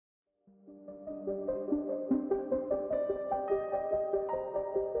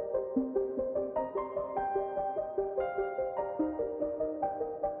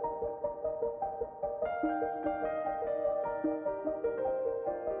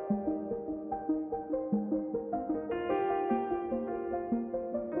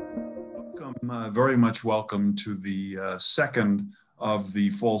very much welcome to the second of the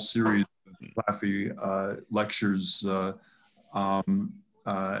fall series of CLAFI lectures and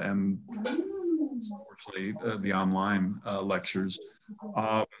unfortunately the online lectures.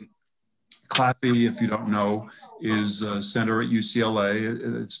 CLAFI, if you don't know, is a center at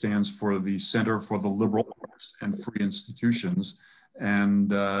UCLA. It stands for the Center for the Liberal Arts and Free Institutions.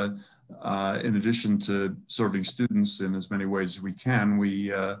 And in addition to serving students in as many ways as we can,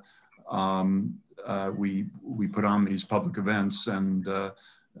 we put on these public events, and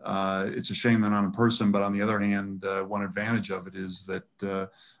it's a shame they're not in person, but on the other hand, one advantage of it is that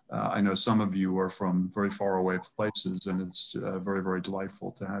I know some of you are from very far away places, and it's very, very delightful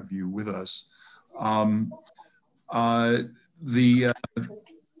to have you with us. The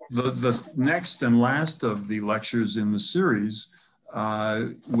next and last of the lectures in the series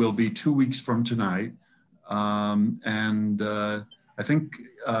will be 2 weeks from tonight. I think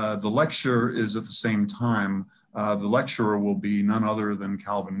the lecture is at the same time. The lecturer will be none other than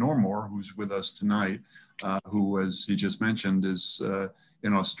Calvin Normore, who's with us tonight, who, as he just mentioned, is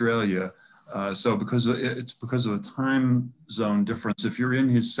in Australia. So it's because of the time zone difference, if you're in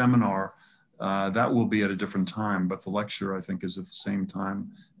his seminar, that will be at a different time, but the lecture, I think, is at the same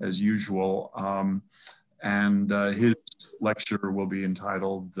time as usual. His lecture will be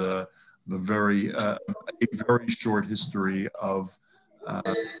entitled a very short history of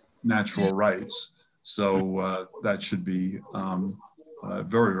natural rights. So that should be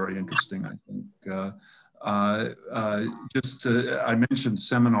very, very interesting, I think. I mentioned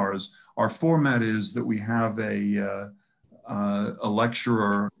seminars. Our format is that we have a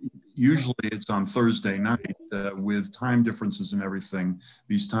lecturer. Usually it's on Thursday night with time differences and everything.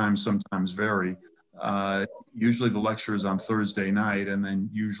 These times sometimes vary. Usually the lecture is on Thursday night, and then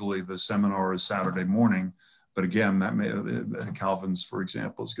usually the seminar is Saturday morning. But again, that may, Calvin's, for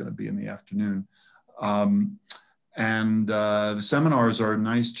example, is going to be in the afternoon. The seminars are a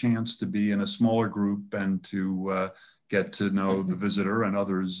nice chance to be in a smaller group and to get to know the visitor and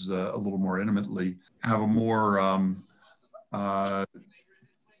others a little more intimately, have a more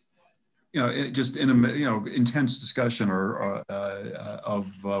intense discussion of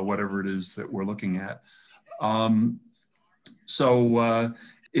whatever it is that we're looking at.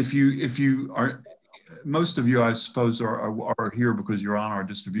 If you are, most of you, I suppose, are here because you're on our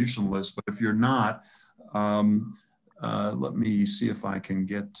distribution list. But if you're not, let me see if I can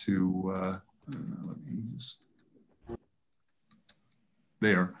get to. Let me just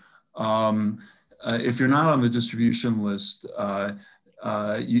there. If you're not on the distribution list,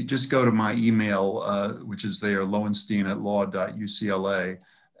 you just go to my email, which is there, lowenstein@law.ucla,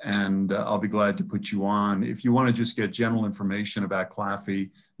 and I'll be glad to put you on. If you want to just get general information about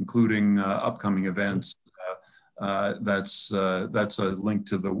CLAFI, including upcoming events, that's a link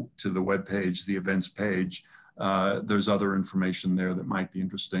to the web page, the events page. There's other information there that might be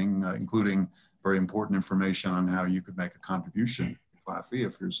interesting, including very important information on how you could make a contribution to CLAFI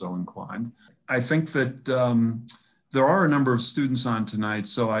if you're so inclined. I think that there are a number of students on tonight,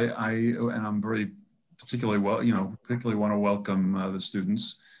 so I'm very particularly want to welcome the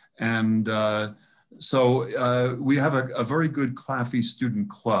students. And so we have a very good CLAFI student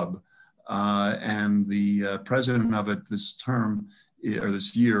club, and the president of it this term, or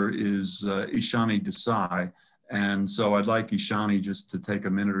this year, is Ishani Desai. And so I'd like Ishani just to take a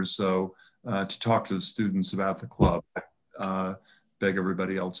minute or so to talk to the students about the club. Beg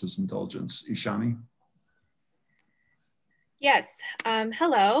everybody else's indulgence. Ishani? Yes,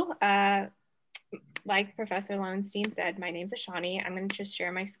 hello. Like Professor Lowenstein said, my name's Ishani. I'm going to just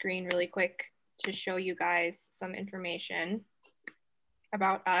share my screen really quick to show you guys some information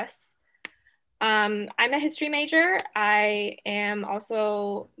about us. I'm a history major. I am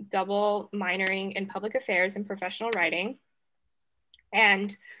also double minoring in public affairs and professional writing.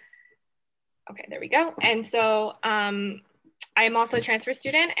 And okay, there we go. And so I am also a transfer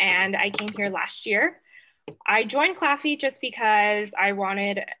student, and I came here last year. I joined CLAFI just because I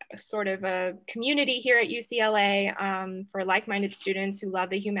wanted sort of a community here at UCLA for like-minded students who love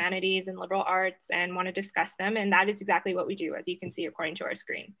the humanities and liberal arts and want to discuss them. And that is exactly what we do, as you can see according to our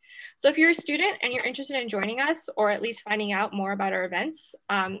screen. So if you're a student and you're interested in joining us, or at least finding out more about our events,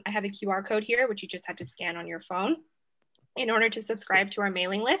 I have a QR code here, which you just have to scan on your phone in order to subscribe to our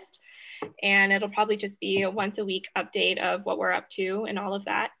mailing list. And it'll probably just be a once a week update of what we're up to and all of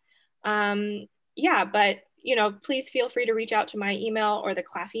that. Yeah, but please feel free to reach out to my email or the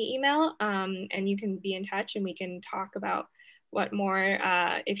CLAFI email, and you can be in touch and we can talk about what more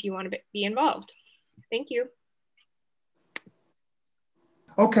if you want to be involved. Thank you.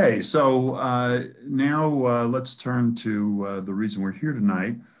 Okay, so now let's turn to the reason we're here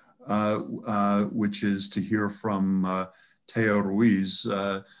tonight. which is to hear from Teo Ruiz.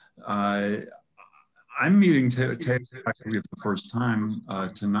 I'm meeting Teo actually for the first time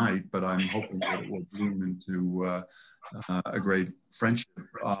tonight, but I'm hoping that it will bloom into a great friendship.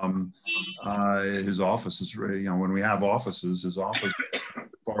 His office is really, when we have offices, his office is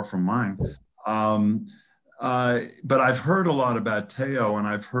far from mine. But I've heard a lot about Teo, and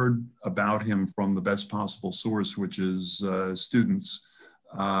I've heard about him from the best possible source, which is students.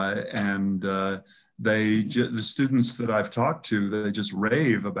 The students that I've talked to, they just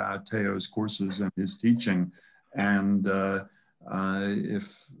rave about Teo's courses and his teaching. And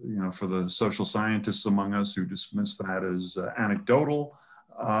if, for the social scientists among us who dismiss that as anecdotal,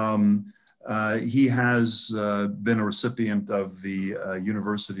 he has been a recipient of the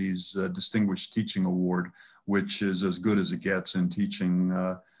university's Distinguished Teaching Award, which is as good as it gets in teaching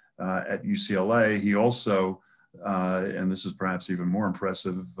at UCLA. He also, and this is perhaps even more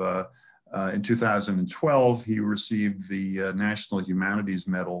impressive, in 2012, he received the National Humanities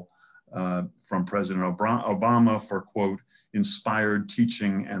Medal from President Obama for, quote, inspired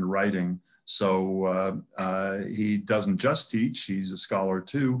teaching and writing. So he doesn't just teach, he's a scholar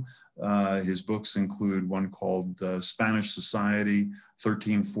too. His books include one called Spanish Society,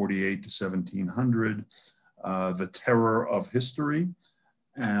 1348 to 1700, The Terror of History,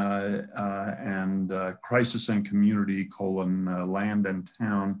 and Crisis and Community, Land and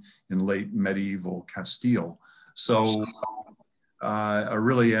Town in Late Medieval Castile. So I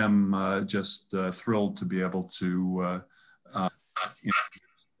really am just thrilled to be able to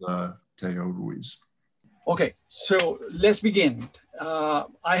Teo Ruiz. Okay, so let's begin.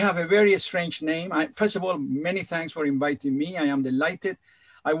 I have a very strange name. First of all, many thanks for inviting me. I am delighted.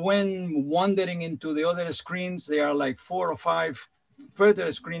 I went wandering into the other screens. There are like 4 or 5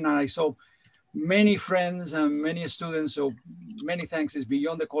 further screens, and I saw many friends and many students. So many thanks. Is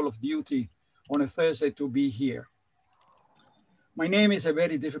beyond the call of duty on a Thursday to be here. My name is a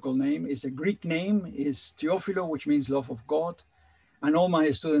very difficult name. It's a Greek name. It's Teofilo, which means love of God. And all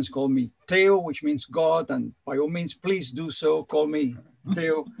my students call me Teo, which means God. And by all means, please do so. Call me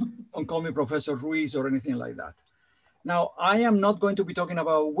Teo. Don't call me Professor Ruiz or anything like that. Now, I am not going to be talking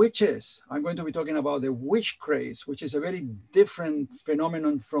about witches. I'm going to be talking about the witch craze, which is a very different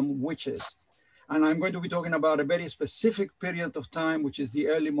phenomenon from witches. And I'm going to be talking about a very specific period of time, which is the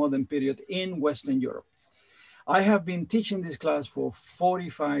early modern period in Western Europe. I have been teaching this class for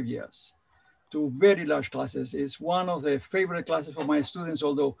 45 years. 2 very large classes. It's one of the favorite classes for my students,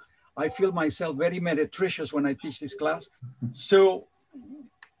 although I feel myself very meretricious when I teach this class. So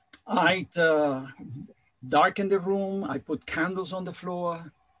I darken the room, I put candles on the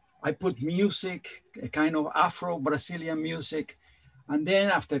floor, I put music, a kind of Afro-Brazilian music. And then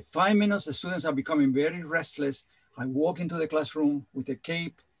after 5 minutes, the students are becoming very restless. I walk into the classroom with a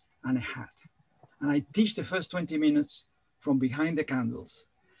cape and a hat. And I teach the first 20 minutes from behind the candles.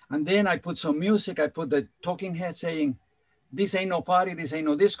 And then I put some music, I put the talking head saying, this ain't no party, this ain't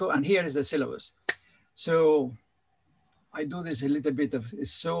no disco, and here is the syllabus. So I do this a little bit of,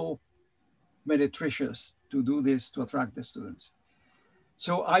 it's so meretricious to do this to attract the students.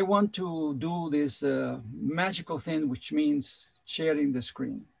 So I want to do this magical thing, which means sharing the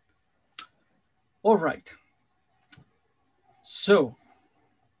screen. All right. So,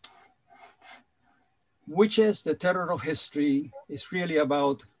 witches, the terror of history, is really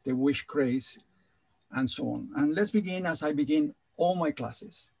about the witch craze and so on. And let's begin as I begin all my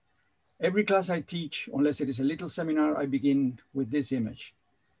classes. Every class I teach, unless it is a little seminar, I begin with this image.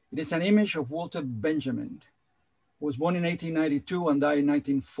 It is an image of Walter Benjamin, who was born in 1892 and died in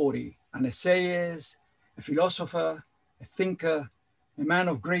 1940, an essayist, a philosopher, a thinker, a man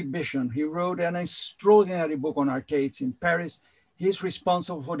of great vision. He wrote an extraordinary book on arcades in Paris. He's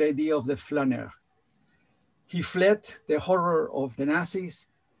responsible for the idea of the flaneur. He fled the horror of the Nazis,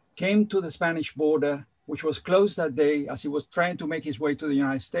 came to the Spanish border, which was closed that day as he was trying to make his way to the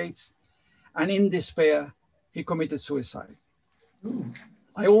United States. And in despair, he committed suicide. Ooh.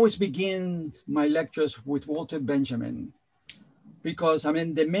 I always begin my lectures with Walter Benjamin because, I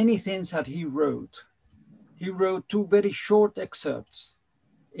mean, the many things that he wrote 2 very short excerpts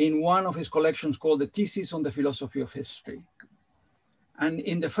in one of his collections called The Thesis on the Philosophy of History. And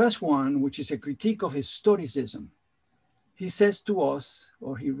in the first one, which is a critique of historicism, he says to us,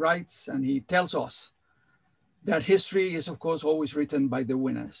 or he writes and he tells us that history is, of course, always written by the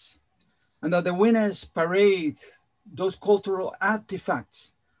winners, and that the winners parade those cultural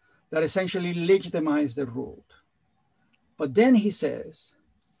artifacts that essentially legitimize the ruled. But then he says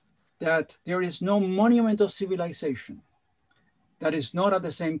that there is no monument of civilization that is not at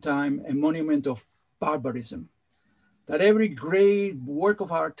the same time a monument of barbarism, that every great work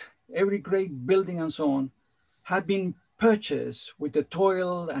of art every great building and so on, had been purchased with the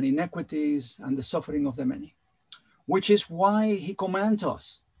toil and inequities and the suffering of the many, which is why he commands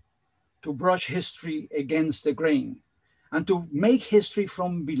us to brush history against the grain and to make history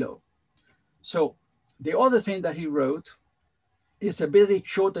from below. So the other thing that he wrote is a very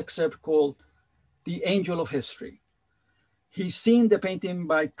short excerpt called The Angel of History. He's seen the painting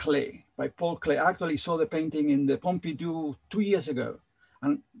by Klee, by Paul Klee. I actually saw the painting in the Pompidou 2 years ago.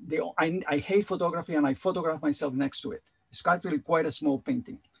 And I hate photography, and I photographed myself next to it. It's actually quite a small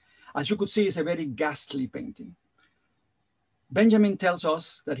painting. As you could see, it's a very ghastly painting. Benjamin tells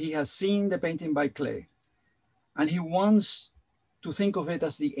us that he has seen the painting by Klee, and he wants to think of it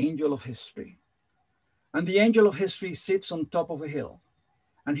as the angel of history. And the angel of history sits on top of a hill,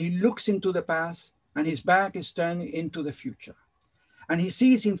 and he looks into the past, and his back is turned into the future. And he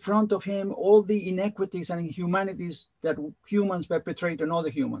sees in front of him all the inequities and inhumanities that humans perpetrate on other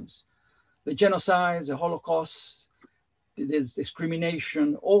humans. The genocides, the Holocaust, there's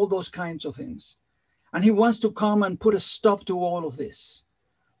discrimination, all those kinds of things. And he wants to come and put a stop to all of this.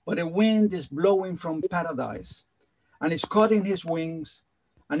 But a wind is blowing from paradise, and it's cutting his wings,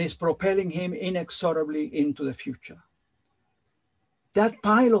 and is propelling him inexorably into the future. That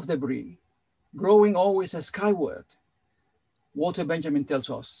pile of debris, growing always skyward, Walter Benjamin tells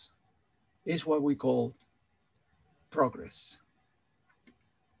us, is what we call progress.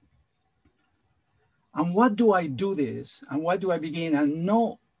 And what do I do this? And why do I begin? And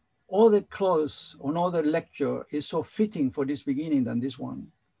no other clause or no other lecture is so fitting for this beginning than this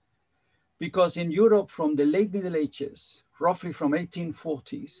one. Because in Europe from the late Middle Ages, roughly from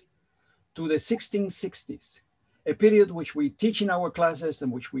 1840s to the 1660s, a period which we teach in our classes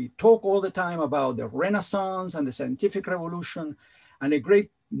and which we talk all the time about the Renaissance and the scientific revolution and a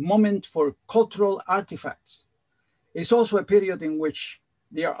great moment for cultural artifacts. It's also a period in which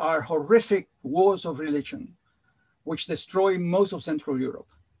there are horrific wars of religion, which destroy most of Central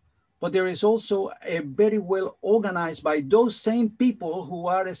Europe. But there is also a very well organized by those same people who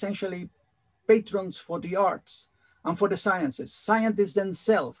are essentially patrons for the arts and for the sciences, scientists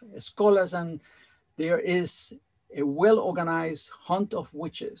themselves, scholars, and there is a well-organized hunt of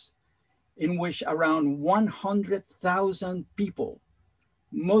witches in which around 100,000 people,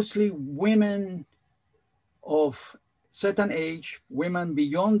 mostly women of certain age, women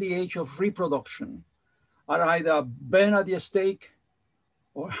beyond the age of reproduction, are either burned at the stake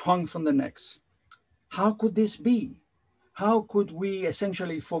or hung from the necks. How could this be? How could we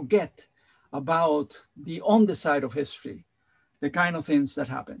essentially forget about the underside of history, the kind of things that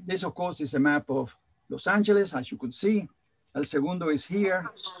happen? This, of course, is a map of Los Angeles, as you could see. El Segundo is here.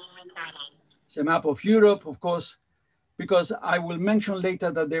 It's a map of Europe, of course, because I will mention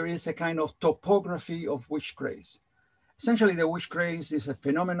later that there is a kind of topography of witch craze. Essentially, the witch craze is a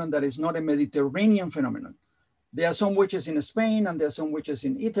phenomenon that is not a Mediterranean phenomenon. There are some witches in Spain and there are some witches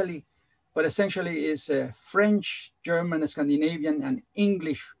in Italy, but essentially it's a French, German, Scandinavian, and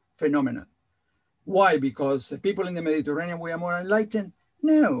English phenomenon. Why? Because the people in the Mediterranean were more enlightened?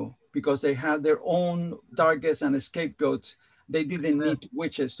 No, because they had their own targets and scapegoats. They didn't need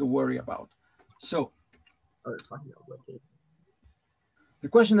witches to worry about. So the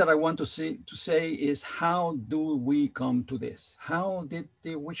question that I want to say is, how do we come to this? How did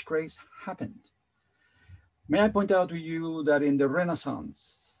the witch craze happen? May I point out to you that in the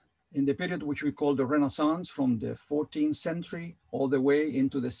Renaissance, in the period which we call the Renaissance, from the 14th century all the way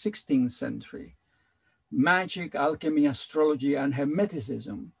into the 16th century, magic, alchemy, astrology, and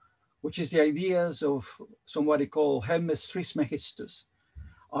Hermeticism, which is the ideas of somebody called Hermes Trismegistus,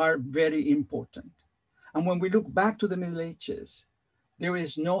 are very important. And when we look back to the Middle Ages, there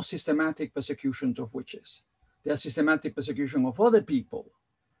is no systematic persecution of witches. There is systematic persecution of other people,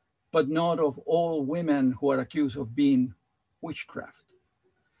 but not of all women who are accused of being witchcraft.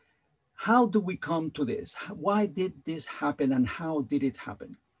 How do we come to this? Why did this happen and how did it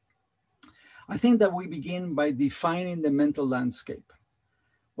happen? I think that we begin by defining the mental landscape.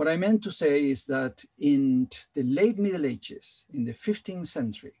 What I meant to say is that in the late Middle Ages, in the 15th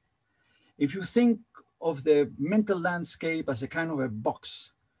century, if you think of the mental landscape as a kind of a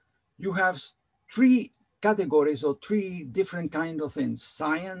box, you have three categories or three different kinds of things: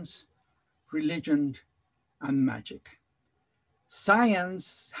 science, religion, and magic.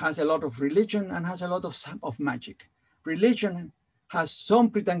 Science has a lot of religion and has a lot of magic. Religion has some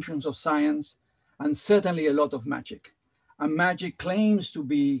pretensions of science and certainly a lot of magic. And magic claims to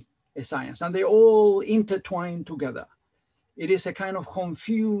be a science, and they all intertwine together. It is a kind of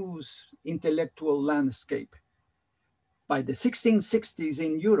confused intellectual landscape. By the 1660s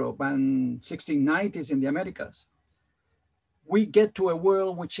in Europe and 1690s in the Americas, we get to a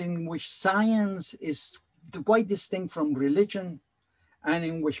world in which science is quite distinct from religion, and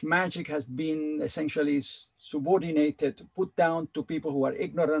in which magic has been essentially subordinated, put down to people who are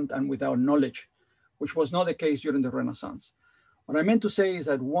ignorant and without knowledge, which was not the case during the Renaissance. What I meant to say is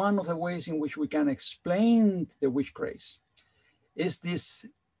that one of the ways in which we can explain the witch craze is this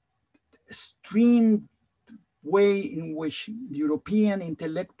extreme way in which European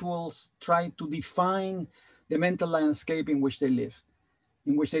intellectuals try to define the mental landscape in which they live,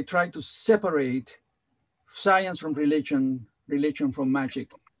 in which they try to separate science from religion, religion from magic,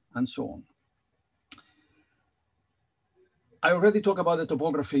 and so on. I already talked about the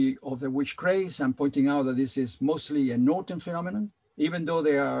topography of the witch craze and pointing out that this is mostly a northern phenomenon, even though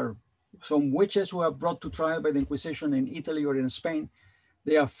there are some witches who are brought to trial by the Inquisition in Italy or in Spain,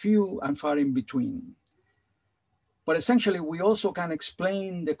 they are few and far in between. But essentially, we also can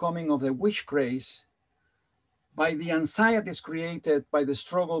explain the coming of the witch craze by the anxieties created by the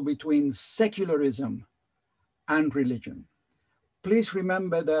struggle between secularism and religion. Please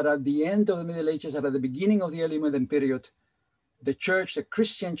remember that at the end of the Middle Ages and at the beginning of the early modern period, the church, the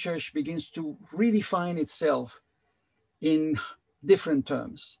Christian church, begins to redefine itself in different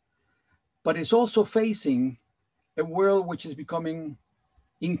terms. But it's also facing a world which is becoming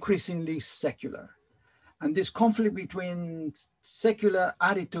increasingly secular. And this conflict between secular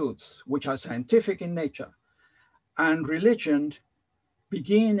attitudes, which are scientific in nature, and religion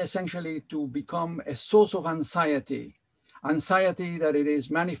begin essentially to become a source of anxiety that it is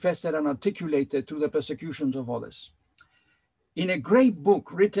manifested and articulated through the persecutions of others. In a great book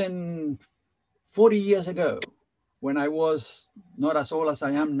written 40 years ago, when I was not as old as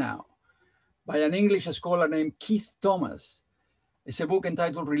I am now, by an English scholar named Keith Thomas, it's a book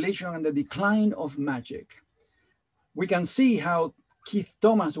entitled Religion and the Decline of Magic. We can see how Keith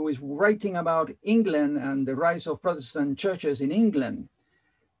Thomas, who is writing about England and the rise of Protestant churches in England,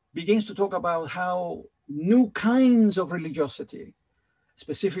 begins to talk about how new kinds of religiosity,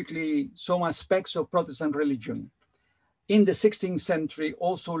 specifically some aspects of Protestant religion, in the 16th century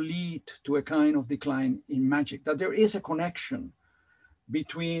also lead to a kind of decline in magic, that there is a connection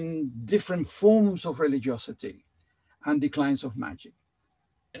between different forms of religiosity and declines of magic.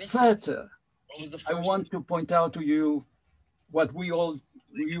 Further, I want to point out to you what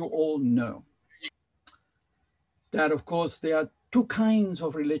you all know, that of course there are two kinds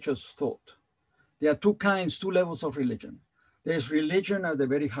of religious thought. There are two levels of religion. There's religion at the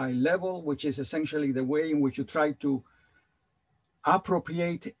very high level, which is essentially the way in which you try to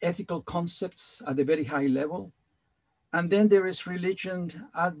appropriate ethical concepts at the very high level. And then there is religion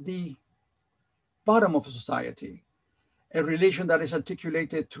at the bottom of society, a religion that is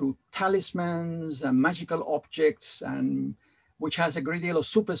articulated through talismans and magical objects, and which has a great deal of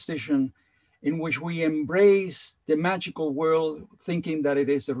superstition, in which we embrace the magical world thinking that it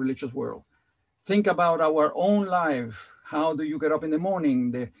is a religious world. Think about our own life. How do you get up in the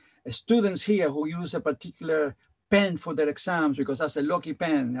morning? The students here who use a particular pen for their exams because that's a lucky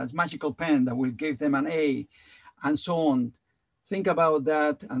pen, that's a magical pen that will give them an A, and so on. Think about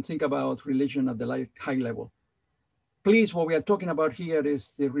that and think about religion at the high level. Please, what we are talking about here is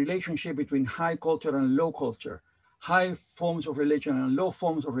the relationship between high culture and low culture, high forms of religion and low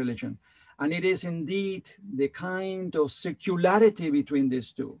forms of religion. And it is indeed the kind of circularity between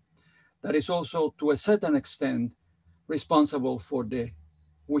these two that is also, to a certain extent, responsible for the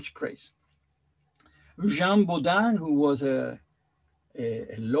witch craze. Jean Baudin, who was a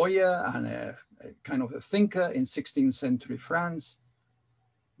lawyer and a kind of a thinker in 16th century France,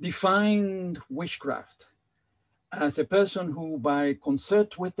 defined witchcraft as a person who, by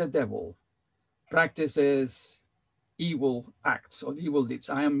concert with the devil, practices evil acts or evil deeds.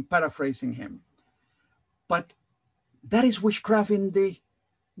 I am paraphrasing him. But that is witchcraft in the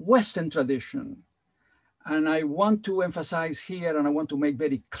Western tradition. And I want to emphasize here, and I want to make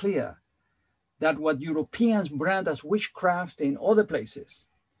very clear, that what Europeans brand as witchcraft in other places,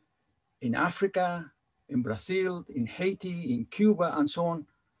 in Africa, in Brazil, in Haiti, in Cuba, and so on,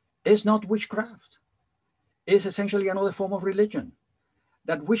 is not witchcraft. It's essentially another form of religion.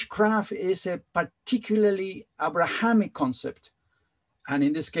 That witchcraft is a particularly Abrahamic concept, and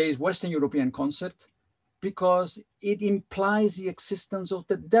in this case, Western European concept, because it implies the existence of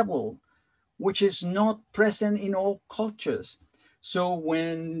the devil, which is not present in all cultures. So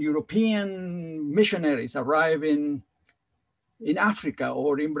when European missionaries arrive in Africa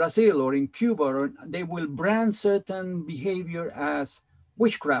or in Brazil or in Cuba, they will brand certain behavior as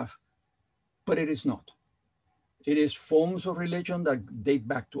witchcraft, but it is not. It is forms of religion that date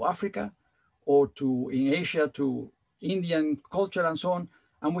back to Africa or in Asia to Indian culture and so on,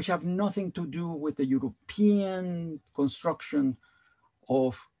 and which have nothing to do with the European construction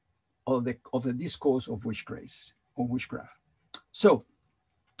of the discourse of witchcraft. So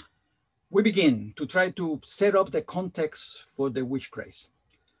we begin to try to set up the context for the witchcraft.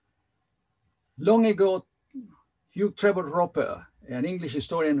 Long ago, Hugh Trevor Roper, an English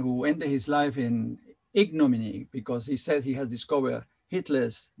historian who ended his life in ignominy because he said he had discovered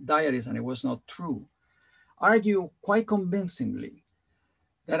Hitler's diaries and it was not true, argued quite convincingly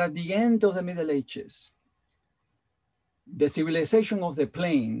that at the end of the Middle Ages, the civilization of the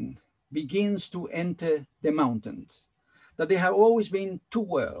plain begins to enter the mountains, that there have always been two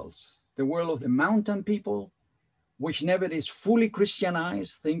worlds, the world of the mountain people, which never is fully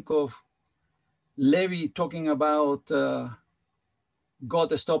Christianized. Think of Levi talking about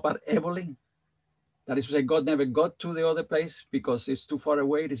God stopped at Eboli. That is to say, God never got to the other place because it's too far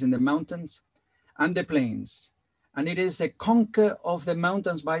away. It is in the mountains and the plains. And it is the conquer of the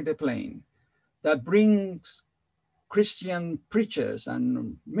mountains by the plain that brings Christian preachers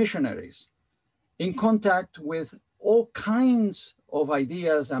and missionaries in contact with all kinds of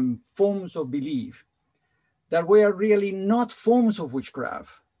ideas and forms of belief that were really not forms of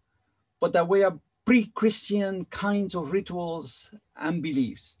witchcraft, but that were pre-Christian kinds of rituals and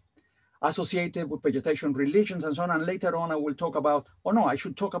beliefs associated with vegetation religions and so on. And later on, I will talk about, oh no, I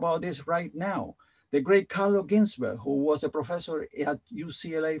should talk about this right now. The great Carlo Ginzburg, who was a professor at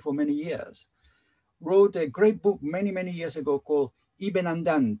UCLA for many years, wrote a great book many, many years ago called I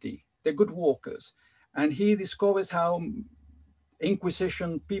Benandanti, The Good Walkers. And he discovers how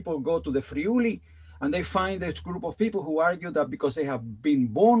Inquisition people go to the Friuli and they find this group of people who argue that because they have been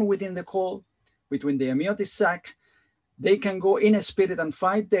born within the call, between the amniotic sac, they can go in a spirit and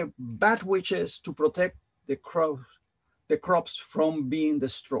fight the bad witches to protect the crops from being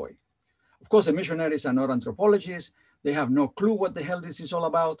destroyed. Of course, the missionaries are not anthropologists. They have no clue what the hell this is all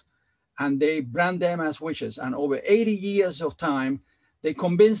about. And they brand them as witches. And over 80 years of time, they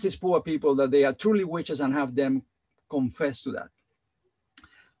convince these poor people that they are truly witches and have them confess to that.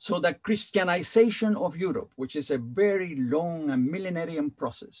 So the Christianization of Europe, which is a very long and millenarian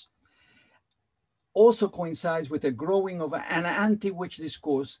process, also coincides with the growing of an anti-witch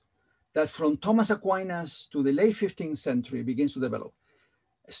discourse that from Thomas Aquinas to the late 15th century begins to develop.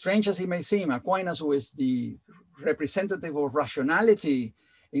 Strange as it may seem, Aquinas, who is the representative of rationality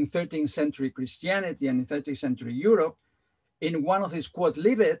in 13th century Christianity and in 13th century Europe, in one of his quod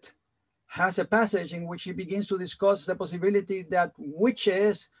libet, has a passage in which he begins to discuss the possibility that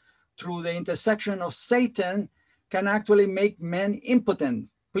witches, through the intersection of Satan, can actually make men impotent.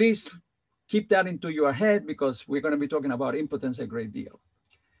 Please keep that into your head because we're going to be talking about impotence a great deal.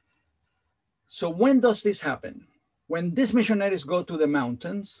 So when does this happen? When these missionaries go to the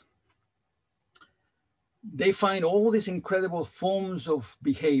mountains, they find all these incredible forms of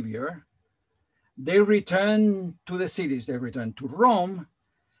behavior. They return to the cities, they return to Rome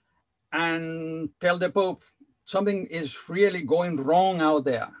and tell the Pope something is really going wrong out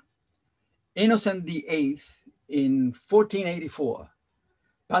there. Innocent VIII in 1484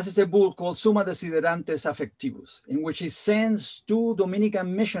 passes a bull called Summa Desiderantes Affectivus, in which he sends two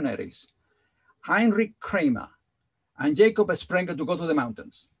Dominican missionaries, Heinrich Kramer and Jacob Sprenger, to go to the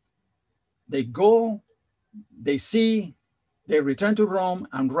mountains. They go, they see, they return to Rome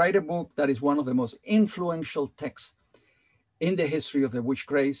and write a book that is one of the most influential texts in the history of the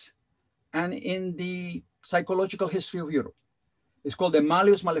witchcraft and in the psychological history of Europe. It's called the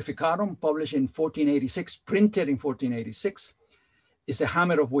Malleus Maleficarum, published in 1486, printed in 1486. It's the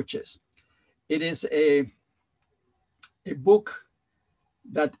Hammer of Witches. It is a book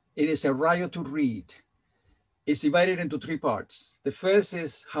that it is a riot to read. It's divided into three parts. The first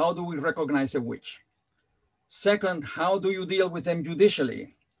is, how do we recognize a witch? Second, how do you deal with them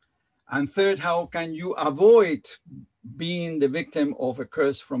judicially? And third, how can you avoid being the victim of a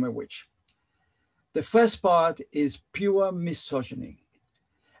curse from a witch? The first part is pure misogyny.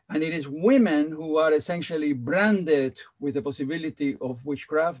 And it is women who are essentially branded with the possibility of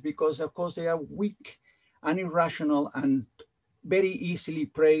witchcraft because, of course, they are weak and irrational and very easily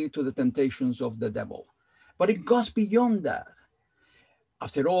prey to the temptations of the devil. But it goes beyond that.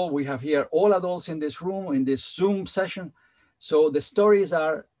 After all, we have here all adults in this room, in this Zoom session. So the stories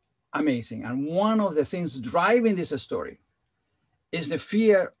are amazing. And one of the things driving this story is the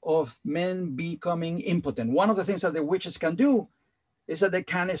fear of men becoming impotent. One of the things that the witches can do is that they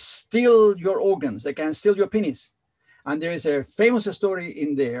can steal your organs, they can steal your penis. And there is a famous story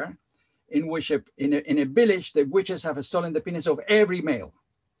in there in which in a village, the witches have stolen the penis of every male.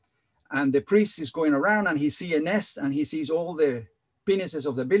 And the priest is going around and he sees a nest and he sees all the penises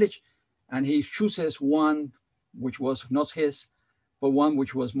of the village and he chooses one which was not his but one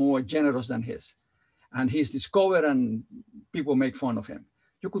which was more generous than his. And he's discovered and people make fun of him.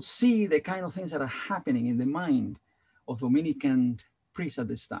 You could see the kind of things that are happening in the mind of Dominican priests at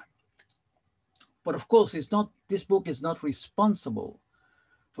this time. But of course, this book is not responsible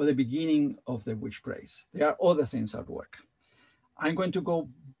for the beginning of the witch craze. There are other things at work. I'm going to go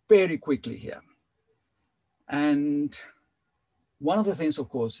very quickly here. And one of the things, of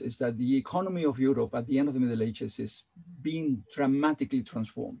course, is that the economy of Europe at the end of the Middle Ages is being dramatically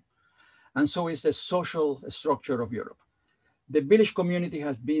transformed. And so is the social structure of Europe. The village community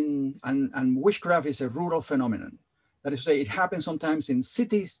has been, and witchcraft is a rural phenomenon. That is to say, it happens sometimes in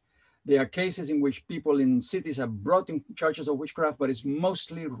cities. There are cases in which people in cities are brought in charges of witchcraft, but it's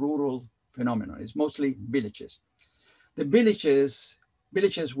mostly rural phenomenon. It's mostly villages. The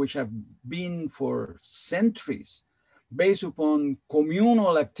villages which have been for centuries based upon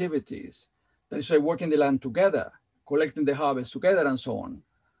communal activities, that is to say, working the land together, collecting the harvest together and so on,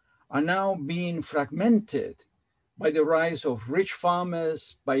 are now being fragmented by the rise of rich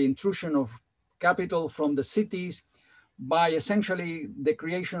farmers, by intrusion of capital from the cities, by essentially the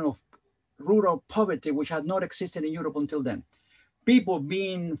creation of rural poverty, which had not existed in Europe until then. People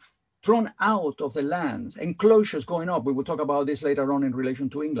being thrown out of the lands, enclosures going up. We will talk about this later on in relation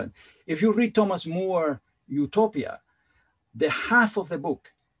to England. If you read Thomas More, Utopia, the half of the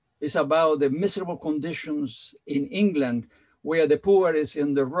book is about the miserable conditions in England, where the poor is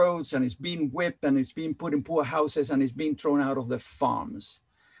in the roads and is being whipped and is being put in poor houses and is being thrown out of the farms.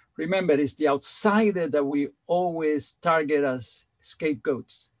 Remember, it's the outsider that we always target as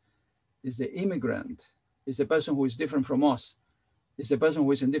scapegoats. It's the immigrant, it's the person who is different from us, it's the person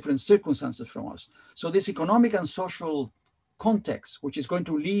who is in different circumstances from us. So this economic and social context, which is going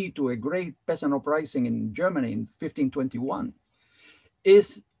to lead to a great peasant uprising in Germany in 1521,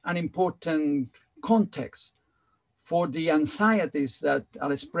 is an important context for the anxieties that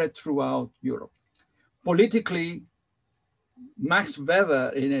are spread throughout Europe. Politically, Max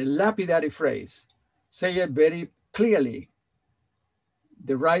Weber, in a lapidary phrase, said it very clearly: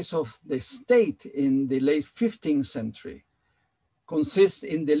 the rise of the state in the late 15th century consists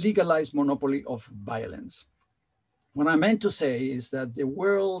in the legalized monopoly of violence. What I meant to say is that the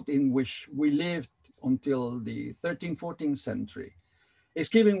world in which we lived until the 13th, 14th century is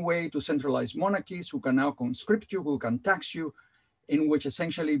giving way to centralized monarchies who can now conscript you, who can tax you, in which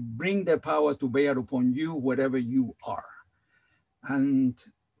essentially bring their power to bear upon you wherever you are. And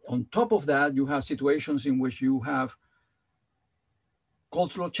on top of that, you have situations in which you have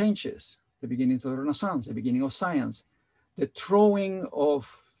cultural changes, the beginning of the Renaissance, the beginning of science, the throwing of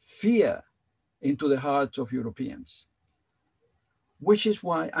fear into the hearts of Europeans. Which is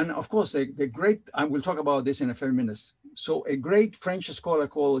why, and of course, the great, I will talk about this in a few minutes. So a great French scholar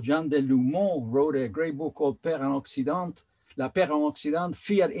called Jean de Lumont wrote a great book called Peur en Occident, La Peur en Occident,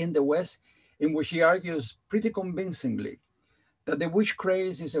 Fear in the West, in which he argues pretty convincingly that the witch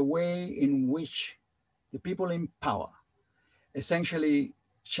craze is a way in which the people in power essentially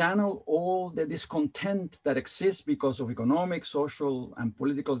channel all the discontent that exists because of economic, social, and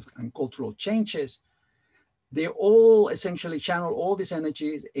political and cultural changes. They all essentially channel all these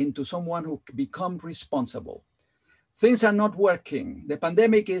energies into someone who becomes responsible. Things are not working. The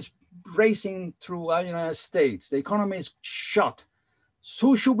pandemic is racing through the United States. The economy is shut. So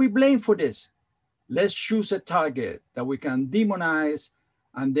who should we blame for this? Let's choose a target that we can demonize,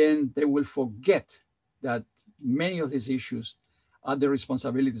 and then they will forget that many of these issues are the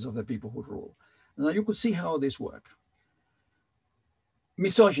responsibilities of the people who rule. Now you could see how this works.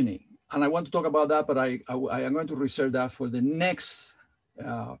 Misogyny, and I want to talk about that, but I am going to reserve that for the next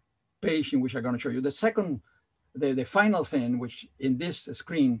page in which I'm going to show you. The second, the final thing, which in this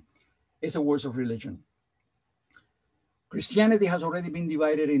screen is the words of religion. Christianity has already been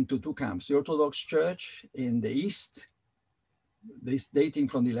divided into two camps: the Orthodox Church in the East, this dating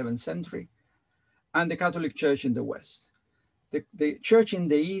from the 11th century, and the Catholic Church in the West. The church in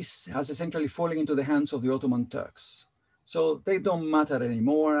the East has essentially fallen into the hands of the Ottoman Turks. So they don't matter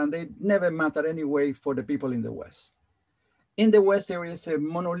anymore, and they never matter anyway for the people in the West. In the West, there is a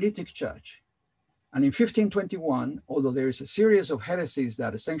monolithic church. And in 1521, although there is a series of heresies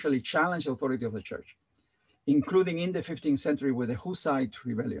that essentially challenge the authority of the church, including in the 15th century with the Hussite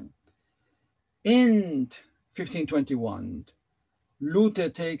rebellion, in 1521, Luther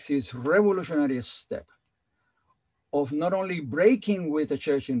takes his revolutionary step of not only breaking with the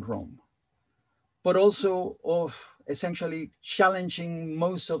church in Rome, but also of essentially challenging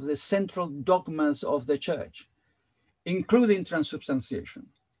most of the central dogmas of the church, including transubstantiation.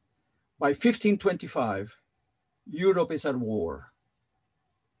 By 1525, Europe is at war.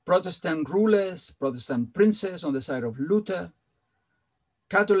 Protestant rulers, Protestant princes on the side of Luther,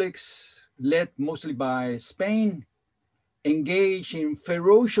 Catholics, led mostly by Spain, engaged in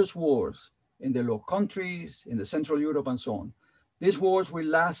ferocious wars in the Low Countries, in the Central Europe, and so on. These wars will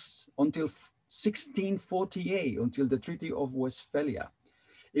last until 1648, until the Treaty of Westphalia.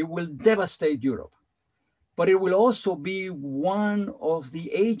 It will devastate Europe, but it will also be one of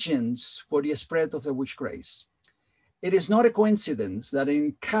the agents for the spread of the witch craze. It is not a coincidence that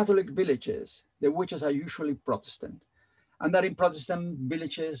in Catholic villages, the witches are usually Protestant, and that in Protestant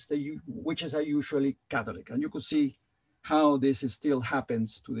villages, the witches are usually Catholic. And you could see how this still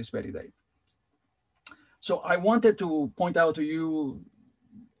happens to this very day. So I wanted to point out to you,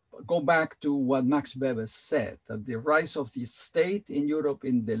 go back to what Max Weber said, that the rise of the state in Europe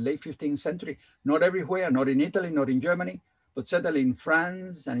in the late 15th century, not everywhere, not in Italy, not in Germany, but certainly in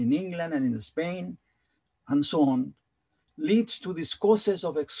France and in England and in Spain and so on, leads to discourses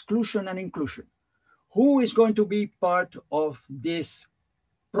of exclusion and inclusion. Who is going to be part of this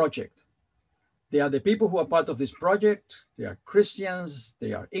project? They are the people who are part of this project. They are Christians,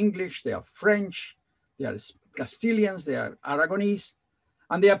 they are English, they are French, they are Castilians, they are Aragonese,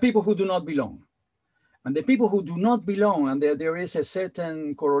 and they are people who do not belong. And the people who do not belong, and there is a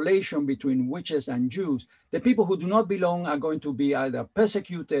certain correlation between witches and Jews, the people who do not belong are going to be either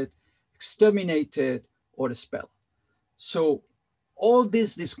persecuted, exterminated, or expelled. So all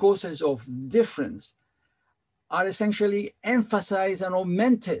these discourses of difference are essentially emphasized and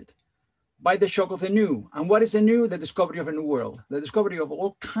augmented by the shock of the new. And what is the new? The discovery of a new world, the discovery of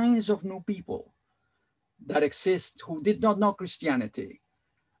all kinds of new people that exist who did not know Christianity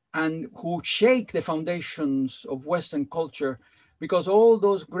and who shake the foundations of Western culture, because all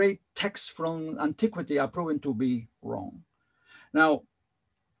those great texts from antiquity are proven to be wrong. Now,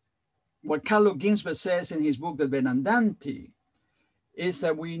 what Carlo Ginzburg says in his book, The Benandanti, is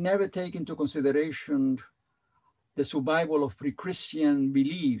that we never take into consideration the survival of pre-Christian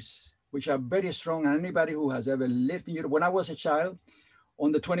beliefs, which are very strong. And anybody who has ever lived in Europe, when I was a child,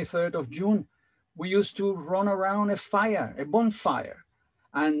 on the 23rd of June, we used to run around a fire, a bonfire,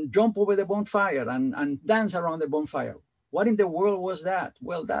 and jump over the bonfire and dance around the bonfire. What in the world was that?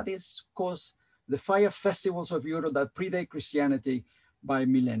 Well, that is, of course, the fire festivals of Europe that predate Christianity by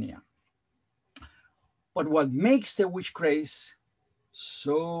millennia. But what makes the witch craze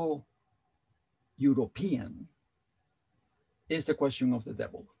so European is the question of the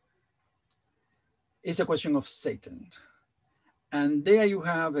devil. It's a question of Satan. And there you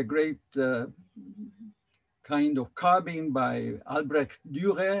have a great kind of carving by Albrecht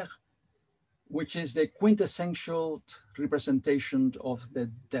Dürer, which is the quintessential representation of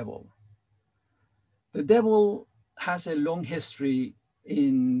the devil. The devil has a long history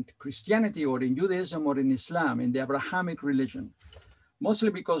in Christianity or in Judaism or in Islam, in the Abrahamic religion, mostly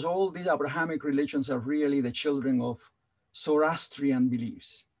because all these Abrahamic religions are really the children of Zoroastrian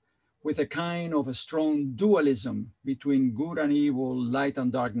beliefs, with a kind of a strong dualism between good and evil, light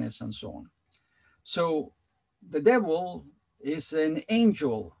and darkness, and so on. So the devil is an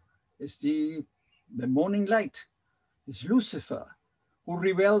angel, is the morning light, is Lucifer, who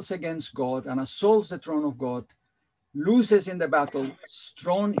rebels against God and assaults the throne of God, loses in the battle, is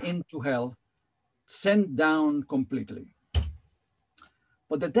thrown into hell, sent down completely.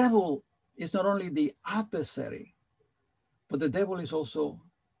 But the devil is not only the adversary, but the devil is also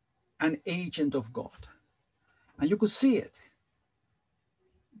an agent of God. And you could see it.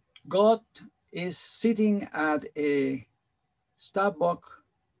 God is sitting at a Starbucks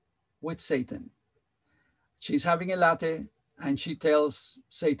with Satan. She's having a latte and she tells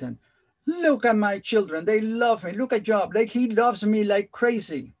Satan, "Look at my children, they love me. Look at Job, like he loves me like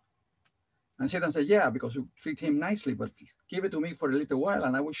crazy." And Satan said, "Yeah, because you treat him nicely, but give it to me for a little while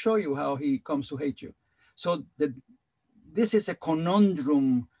and I will show you how he comes to hate you." So this is a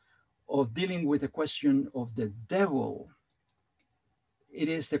conundrum of dealing with the question of the devil. It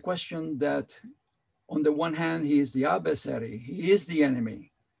is the question that on the one hand, he is the adversary, he is the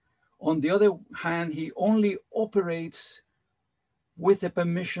enemy. On the other hand, he only operates with the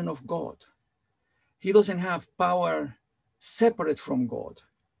permission of God. He doesn't have power separate from God.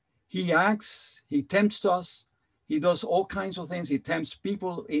 He acts, he tempts us, he does all kinds of things. He tempts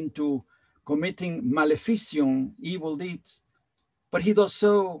people into committing maleficium, evil deeds, but he does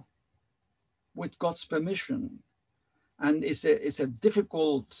so with God's permission. And it's a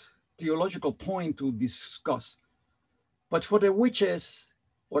difficult theological point to discuss. But for the witches,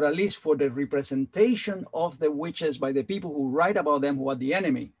 or at least for the representation of the witches by the people who write about them, who are the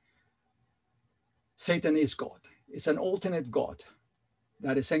enemy, Satan is God. It's an alternate God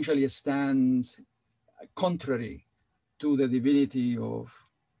that essentially stands contrary to the divinity of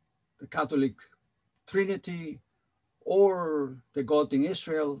the Catholic Trinity or the God in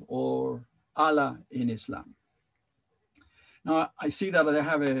Israel, or Allah in Islam. Now, I see that I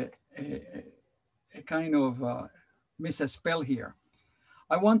have a kind of misspell here.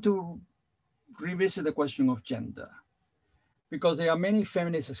 I want to revisit the question of gender, because there are many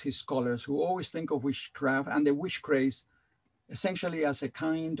feminist scholars who always think of witchcraft and the witch craze essentially as a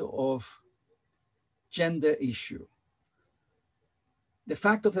kind of gender issue. The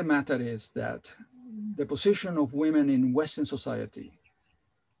fact of the matter is that the position of women in Western society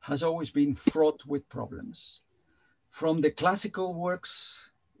has always been fraught with problems. From the classical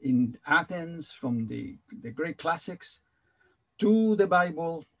works in Athens, from the great classics, to the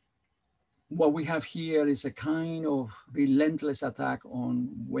Bible, what we have here is a kind of relentless attack on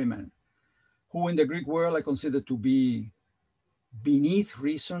women, who in the Greek world I consider to be beneath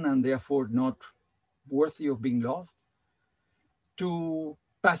reason and therefore not worthy of being loved, to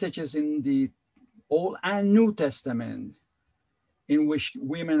passages in the Old and New Testament in which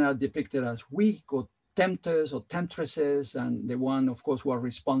women are depicted as weak or tempters or temptresses, and the one, of course, who are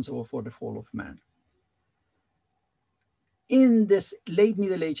responsible for the fall of man. In this late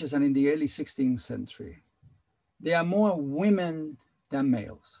Middle Ages and in the early 16th century, there are more women than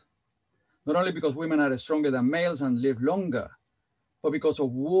males. Not only because women are stronger than males and live longer, but because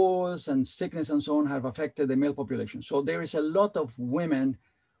of wars and sickness and so on have affected the male population. So there is a lot of women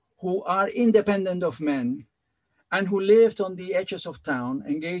who are independent of men and who lived on the edges of town,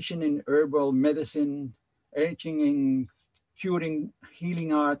 engaging in herbal medicine, engaging in curing,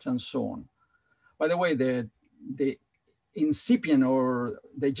 healing arts, and so on. By the way, the incipient or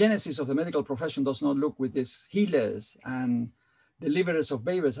the genesis of the medical profession does not look with these healers and deliverers of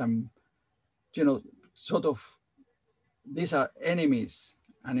babies and, you know, sort of, these are enemies.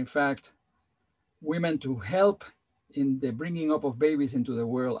 And in fact, women to help in the bringing up of babies into the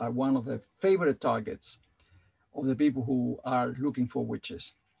world are one of the favorite targets of the people who are looking for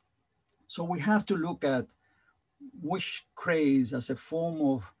witches. So we have to look at witch craze as a form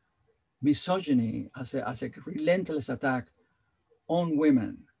of misogyny, as a relentless attack on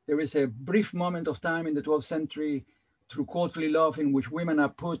women. There is a brief moment of time in the 12th century through courtly love in which women are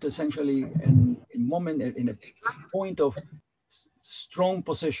put essentially in a point of strong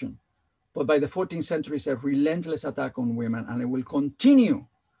position. But by the 14th century, it's a relentless attack on women, and it will continue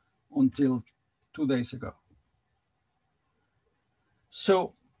until 2 days ago.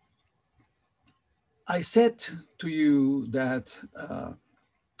 So I said to you that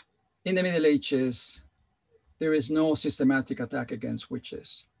in the Middle Ages, there is no systematic attack against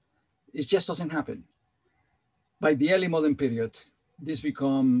witches. It just doesn't happen. By the early modern period, this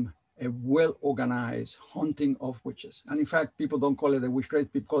become a well-organized hunting of witches. And in fact, people don't call it a witch craze,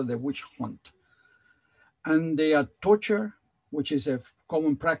 people call it a witch hunt. And they are torture, which is a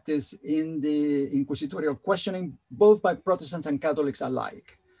common practice in the inquisitorial questioning, both by Protestants and Catholics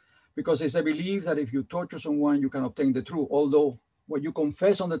alike. Because it's a belief that if you torture someone, you can obtain the truth. Although what you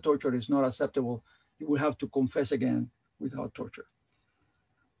confess on the torture is not acceptable, you will have to confess again without torture.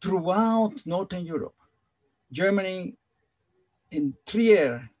 Throughout Northern Europe, Germany, in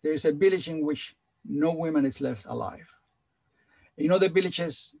Trier, there is a village in which no woman is left alive. In other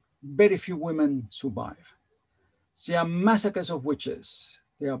villages, very few women survive. There are massacres of witches.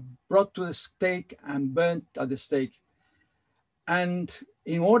 They are brought to the stake and burnt at the stake. And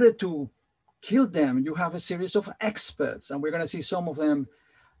in order to kill them, you have a series of experts, and we're going to see some of them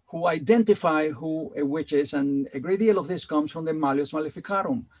who identify who a witch is. And a great deal of this comes from the Malleus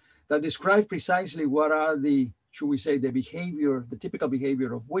Maleficarum that describe precisely what are the, should we say, the behavior, the typical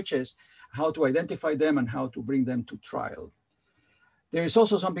behavior of witches, how to identify them and how to bring them to trial. There is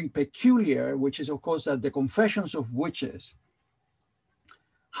also something peculiar, which is, of course, that the confessions of witches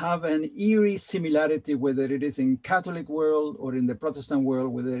have an eerie similarity, whether it is in Catholic world or in the Protestant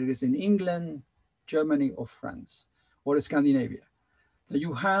world, whether it is in England, Germany, or France, or Scandinavia. That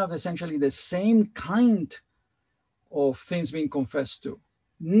you have essentially the same kind of things being confessed to.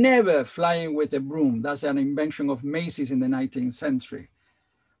 Never flying with a broom, that's an invention of Macy's in the 19th century,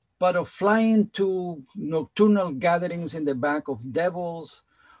 but of flying to nocturnal gatherings in the back of devils,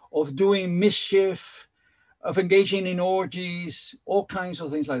 of doing mischief, of engaging in orgies, all kinds of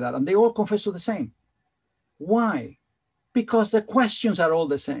things like that. And they all confess to the same. Why? Because the questions are all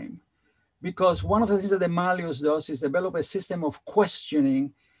the same. Because one of the things that the Malleus does is develop a system of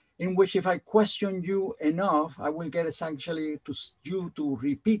questioning in which if I question you enough, I will get essentially you to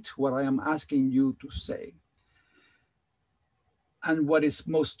repeat what I am asking you to say. And what is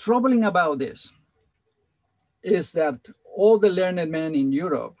most troubling about this is that all the learned men in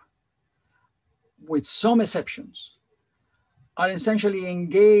Europe, with some exceptions, are essentially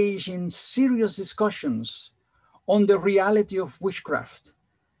engaged in serious discussions on the reality of witchcraft.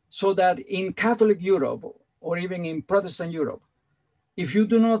 So that in Catholic Europe, or even in Protestant Europe, if you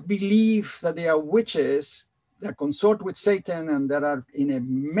do not believe that they are witches that consort with Satan and that are in a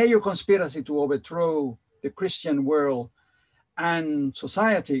major conspiracy to overthrow the Christian world and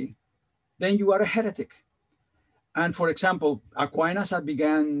society, then you are a heretic. And for example, Aquinas had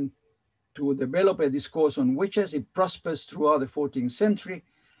began to develop a discourse on witches. It prospers throughout the 14th century,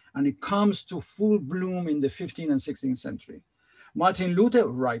 and it comes to full bloom in the 15th and 16th century. Martin Luther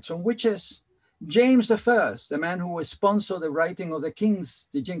writes on witches. James I, the man who sponsored the writing of the King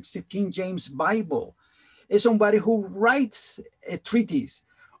James Bible, is somebody who writes a treatise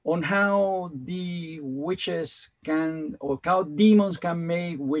on how the witches can, or how demons can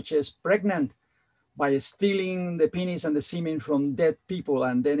make witches pregnant by stealing the penis and the semen from dead people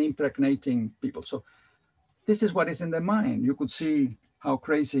and then impregnating people. So this is what is in the mind. You could see how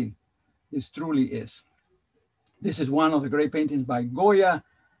crazy this truly is. This is one of the great paintings by Goya,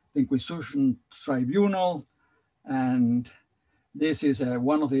 the Inquisition Tribunal, and this is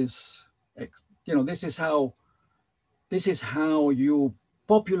one of these, this is how you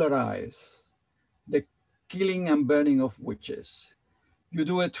popularize the killing and burning of witches. You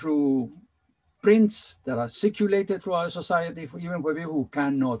do it through prints that are circulated through our society, even for people who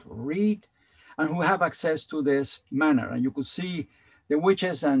cannot read and who have access to this manner. And you could see the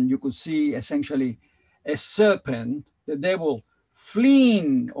witches, and you could see essentially a serpent, the devil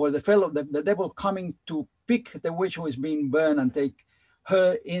fleeing, or the devil coming to pick the witch who is being burned and take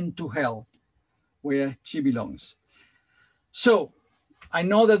her into hell, where she belongs. So I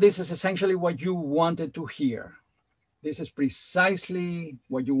know that this is essentially what you wanted to hear. This is precisely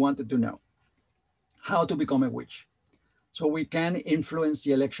what you wanted to know: how to become a witch, so we can influence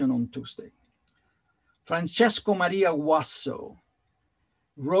the election on Tuesday. Francesco Maria Guasso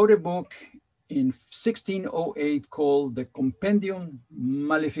wrote a book in 1608 called The Compendium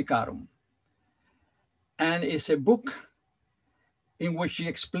Maleficarum. And it's a book in which he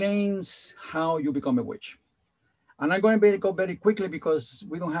explains how you become a witch. And I'm going to go very quickly because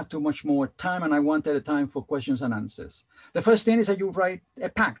we don't have too much more time, and I wanted a time for questions and answers. The first thing is that you write a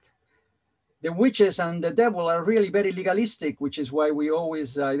pact. The witches and the devil are really very legalistic, which is why we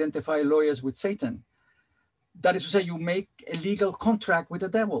always identify lawyers with Satan. That is to say, you make a legal contract with the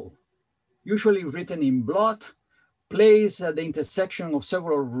devil, usually written in blood, placed at the intersection of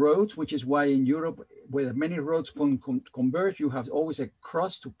several roads, which is why in Europe, where many roads converge, you have always a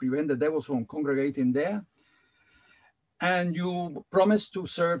cross to prevent the devils from congregating there. And you promise to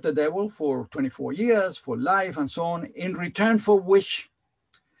serve the devil for 24 years, for life, and so on, in return for which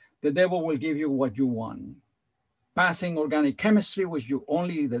the devil will give you what you want. Passing organic chemistry, which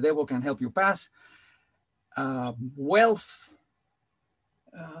only the devil can help you pass, wealth,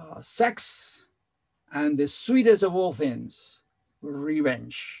 sex, and the sweetest of all things,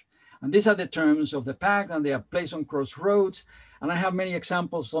 revenge. And these are the terms of the pact, and they are placed on crossroads. And I have many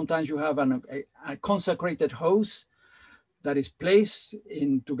examples. Sometimes you have a consecrated host that is placed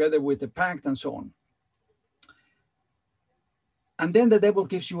in together with the pact and so on. And then the devil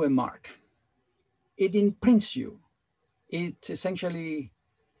gives you a mark. It imprints you. It essentially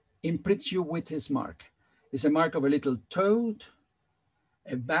imprints you with his mark. It's a mark of a little toad,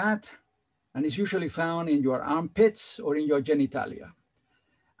 a bat, and it's usually found in your armpits or in your genitalia.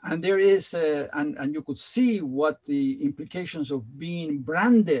 And there is, and you could see what the implications of being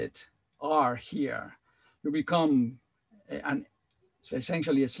branded are here. You become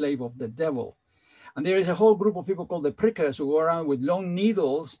essentially a slave of the devil. And there is a whole group of people called the prickers who go around with long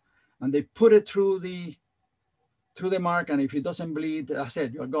needles, and they put it through the mark, and if it doesn't bleed, that's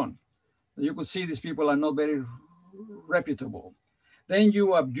it, you're gone. You could see these people are not very reputable. Then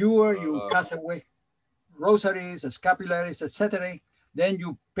you abjure, you cast away rosaries, scapularies, etc. Then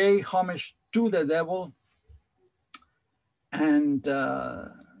you pay homage to the devil. And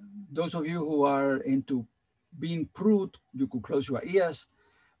those of you who are into being prude, you could close your ears,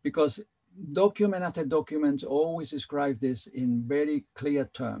 because document after document always describe this in very clear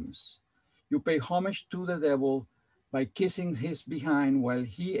terms. You pay homage to the devil by kissing his behind while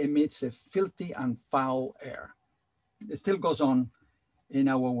he emits a filthy and foul air. It still goes on in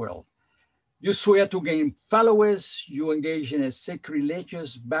our world. You swear to gain followers, you engage in a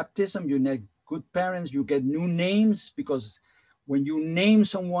sacrilegious baptism, you need good parents, you get new names, because when you name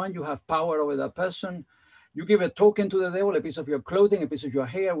someone, you have power over that person. You give a token to the devil, a piece of your clothing, a piece of your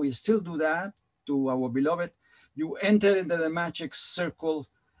hair. We still do that to our beloved. You enter into the magic circle,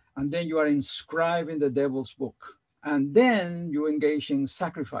 and then you are inscribed in the devil's book. And then you engage in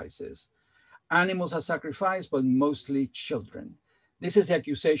sacrifices. Animals are sacrificed, but mostly children. This is the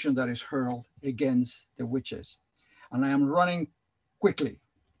accusation that is hurled against the witches. and I am running quickly.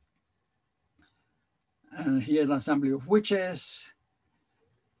 And here an assembly of witches.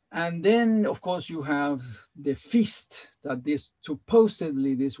 And then, of course, you have the feast that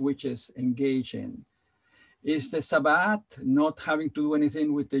supposedly these witches engage in. Is the Sabbath, not having to do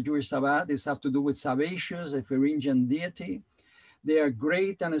anything with the Jewish Sabbath. This have to do with Sabaeus, a Pharyngian deity. They are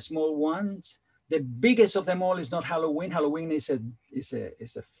great and small ones. The biggest of them all is not Halloween. Halloween is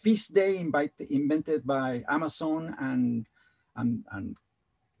a feast day invented by Amazon and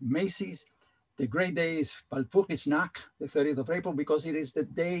Macy's. The great day is Walpurgisnacht, the 30th of April, because it is the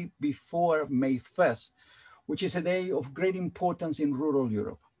day before May 1st, which is a day of great importance in rural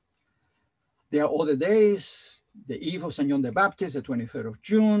Europe. There are other days, the Eve of St. John the Baptist, the 23rd of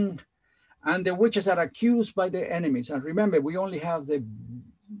June, and the witches are accused by their enemies. And remember, we only have the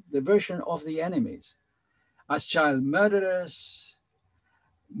version of the enemies. As child murderers,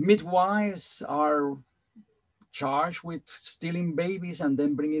 midwives are charged with stealing babies and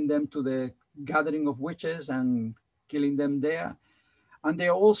then bringing them to the gathering of witches and killing them there. And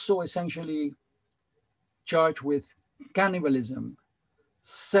they're also essentially charged with cannibalism,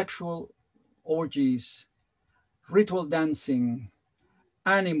 sexual orgies, ritual dancing,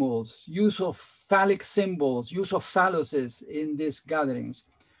 animals, use of phallic symbols, use of phalluses in these gatherings.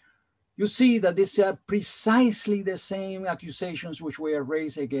 You see that these are precisely the same accusations which were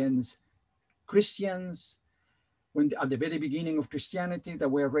raised against Christians at the very beginning of Christianity,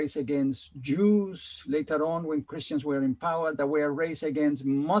 that were raised against Jews later on when Christians were in power, that were raised against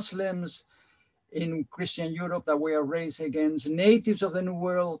Muslims in Christian Europe, that were raised against natives of the New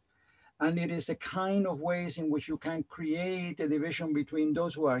World. And it is the kind of ways in which you can create a division between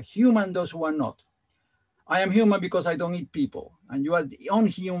those who are human, those who are not. I am human because I don't eat people. And you are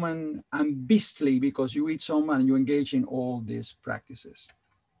unhuman and beastly because you eat some and you engage in all these practices.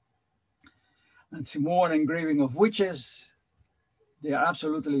 And some more engraving of witches. They are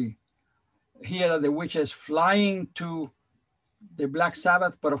absolutely, here are the witches flying to the Black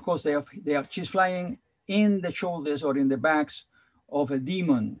Sabbath, but of course she's flying in the shoulders or in the backs of a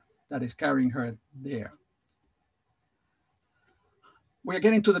demon that is carrying her there. We are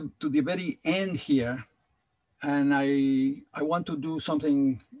getting to the very end here, and I want to do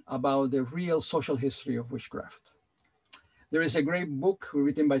something about the real social history of witchcraft. There is a great book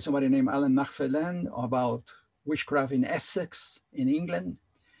written by somebody named Alan Macfarlane about witchcraft in Essex in England,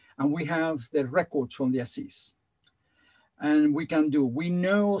 and we have the records from the Assise. And we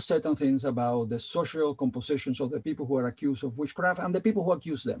know certain things about the social compositions of the people who are accused of witchcraft and the people who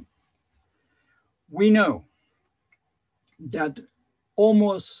accuse them. We know that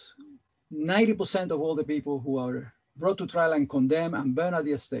almost 90% of all the people who are brought to trial and condemned and burned at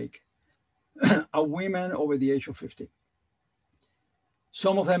the stake are women over the age of 50.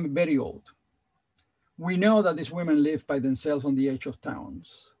 Some of them very old. We know that these women live by themselves on the edge of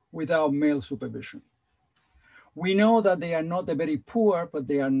towns without male supervision. We know that they are not the very poor, but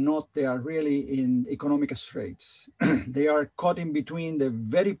they are really in economic straits. They are caught in between the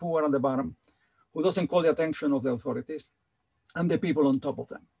very poor on the bottom, who doesn't call the attention of the authorities, and the people on top of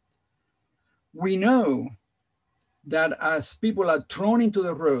them. We know that as people are thrown into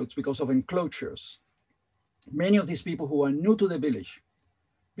the roads because of enclosures, many of these people who are new to the village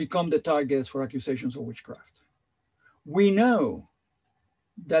become the targets for accusations of witchcraft. We know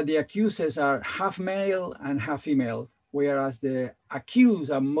that the accusers are half male and half female, whereas the accused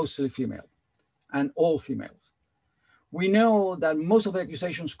are mostly female and all females. We know that most of the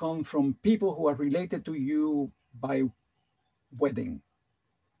accusations come from people who are related to you by wedding.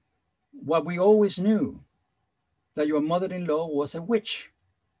 What we always knew, that your mother-in-law was a witch.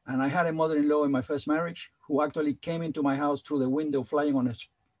 And I had a mother-in-law in my first marriage who actually came into my house through the window flying on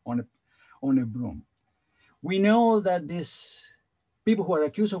a broom. We know that these people who are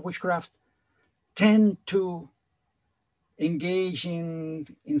accused of witchcraft tend to engage in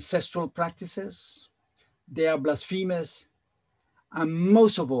ancestral practices. They are blasphemous, and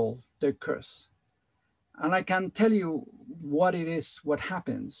most of all, they curse. And I can tell you what it is, what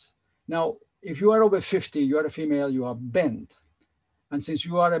happens. Now, if you are over 50, you are a female, you are bent. And since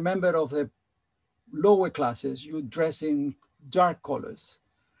you are a member of the lower classes, you dress in dark colors.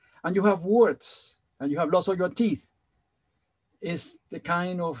 And you have warts, and you have loss of your teeth. It's the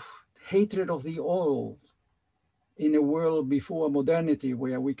kind of hatred of the old in a world before modernity,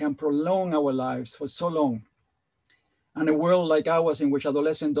 where we can prolong our lives for so long. And a world like ours in which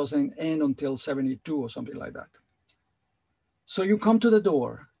adolescence doesn't end until 72 or something like that. So you come to the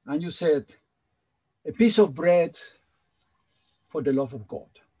door and you said, a piece of bread for the love of God,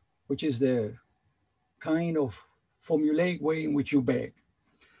 which is the kind of formulaic way in which you beg.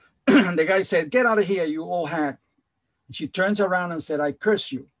 And the guy said, get out of here, you old hack. She turns around and said, I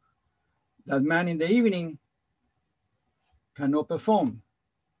curse you. That man in the evening cannot perform.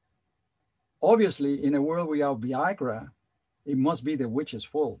 Obviously, in a world without Viagra, it must be the witch's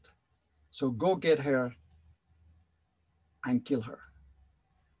fault. So go get her and kill her.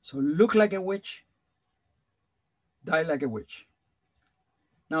 So look like a witch, die like a witch.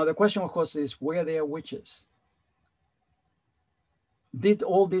 Now, the question, of course, is were there witches? Did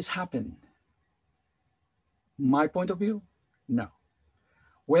all this happen? My point of view, no.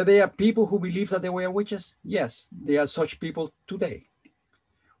 Were there people who believed that they were witches? Yes, there are such people today.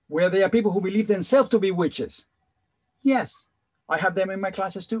 Were there people who believe themselves to be witches? Yes, I have them in my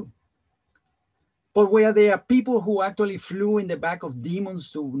classes too. But were there people who actually flew in the back of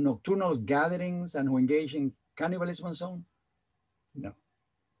demons to nocturnal gatherings and who engaged in cannibalism and so on? No.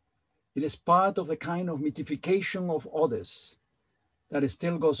 It is part of the kind of mythification of others that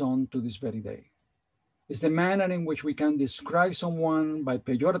still goes on to this very day. It's the manner in which we can describe someone by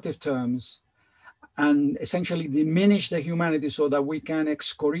pejorative terms and essentially diminish their humanity so that we can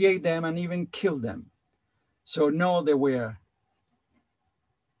excoriate them and even kill them. So no, they were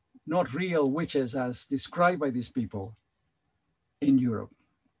not real witches as described by these people in Europe.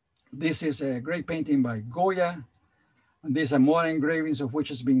 This is a great painting by Goya. And these are more engravings of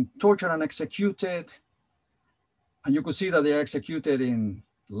witches being tortured and executed. And you could see that they are executed in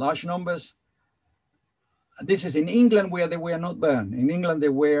large numbers. This is in England where they were not burned. In England,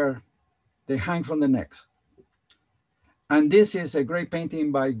 they hang from the necks. And this is a great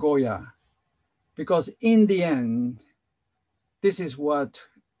painting by Goya, because in the end, this is what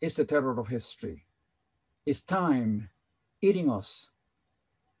is the terror of history. It's time eating us,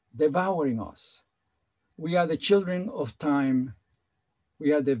 devouring us. We are the children of time.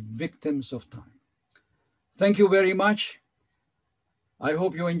 We are the victims of time. Thank you very much. I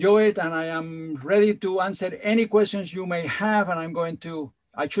hope you enjoy it, and I am ready to answer any questions you may have. And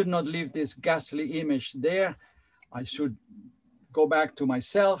I should not leave this ghastly image there. I should go back to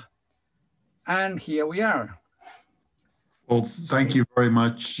myself. And here we are. Well, thank you very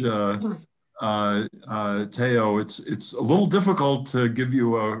much, Teo. It's a little difficult to give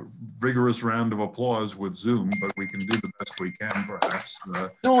you a rigorous round of applause with Zoom, but we can do the best we can, perhaps.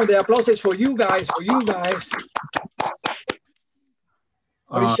 No, the applause is for you guys,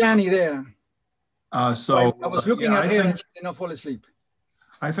 What is Shani there? So I was looking at her and she did not fall asleep.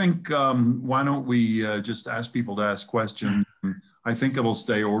 I think, why don't we just ask people to ask questions? I think it'll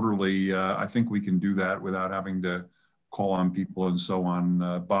stay orderly. I think we can do that without having to call on people and so on.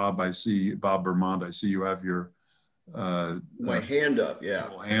 Bob Vermont, I see you have your my hand up, yeah.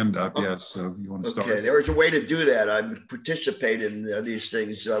 Hand up, yes. So you want to start? Okay, there was a way to do that. I participate in these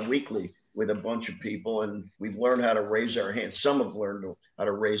things weekly with a bunch of people, and we've learned how to raise our hands. Some have learned how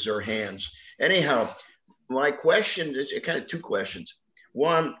to raise their hands. Anyhow, my question is kind of two questions.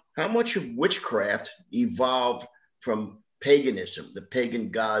 One, how much of witchcraft evolved from paganism, the pagan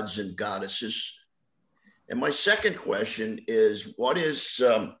gods and goddesses? And my second question is, what is,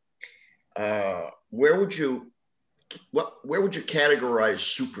 where would you categorize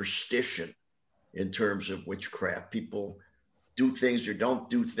superstition in terms of witchcraft? People do things or don't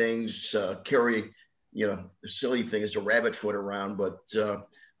do things, carry, the silly thing is a rabbit foot around, but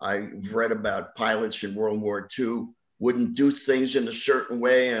I've read about pilots in World War II wouldn't do things in a certain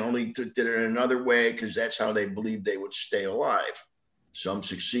way and only did it in another way because that's how they believed they would stay alive. Some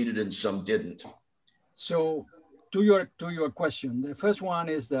succeeded and some didn't. So to your question, the first one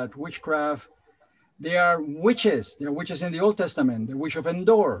is that witchcraft, there are witches. There are witches in the Old Testament. The witch of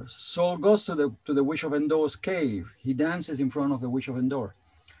Endor. Saul goes to the witch of Endor's cave. He dances in front of the witch of Endor.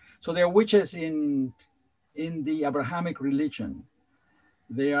 So there are witches in the Abrahamic religion.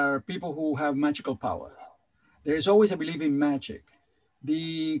 They are people who have magical power. There is always a belief in magic.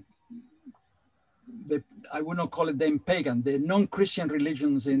 I would not call it them pagan, the non-Christian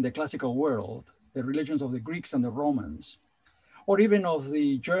religions in the classical world, the religions of the Greeks and the Romans, or even of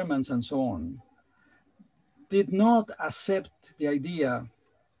the Germans and so on, did not accept the idea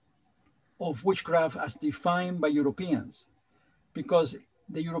of witchcraft as defined by Europeans, because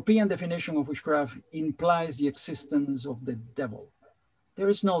the European definition of witchcraft implies the existence of the devil. There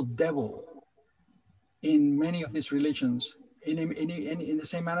is no devil in many of these religions, in the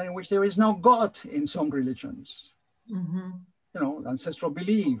same manner in which there is no God in some religions. Mm-hmm. Ancestral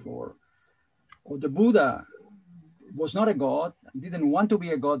belief or the Buddha was not a God, didn't want to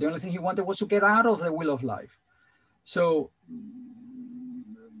be a God. The only thing he wanted was to get out of the wheel of life. So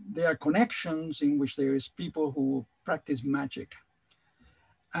there are connections in which there is people who practice magic.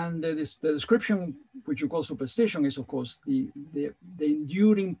 And the description, which you call superstition, is of course the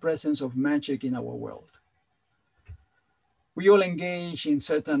enduring presence of magic in our world. We all engage in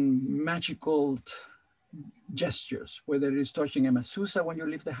certain magical gestures, whether it's touching a mezuzah when you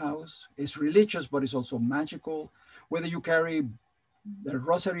leave the house. It's religious, but it's also magical. Whether you carry the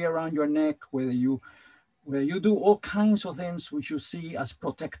rosary around your neck, where you do all kinds of things which you see as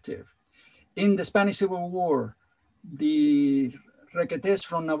protective. In the Spanish Civil War, the Requetés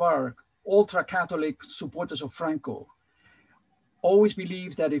from Navarre, ultra-Catholic supporters of Franco, always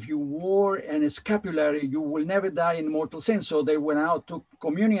believed that if you wore an scapulary, you will never die in mortal sin. So they went out, took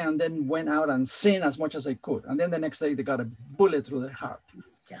communion, and then went out and sinned as much as they could. And then the next day they got a bullet through the heart.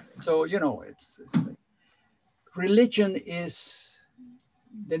 So, you know, it's like, religion is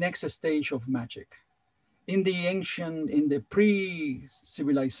the next stage of magic. In the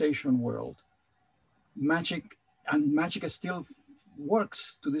pre-civilization world, magic still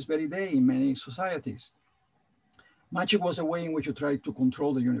works to this very day in many societies. Magic was a way in which you try to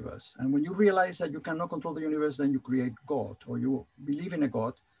control the universe. And when you realize that you cannot control the universe, then you create God, or you believe in a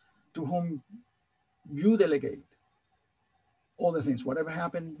God to whom you delegate all the things. Whatever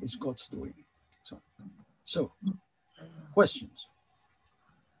happened is God's doing. So questions?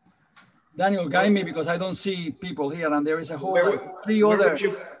 Daniel, guide me, because I don't see people here, and there is a whole Where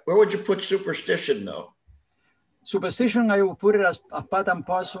would you put superstition, though? Superstition, I will put it as a part and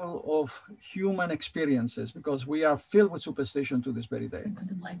parcel of human experiences, because we are filled with superstition to this very day.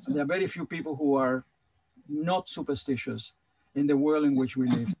 And there are very few people who are not superstitious in the world in which we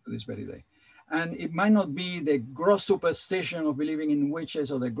live to this very day. And it might not be the gross superstition of believing in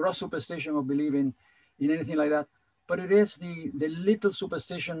witches or the gross superstition of believing in anything like that, but it is the little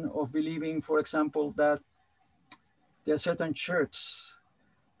superstition of believing, for example, that there are certain shirts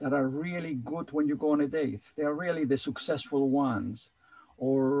that are really good when you go on a date. They are really the successful ones.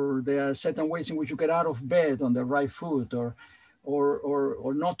 Or there are certain ways in which you get out of bed on the right foot, or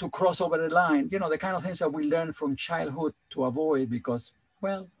not to cross over the line. You know, the kind of things that we learn from childhood to avoid because,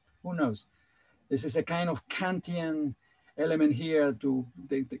 well, who knows? This is a kind of Kantian element here to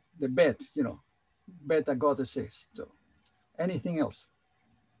the bet, you know, bet that God exists. So anything else?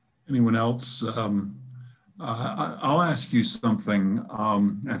 Anyone else? I'll ask you something.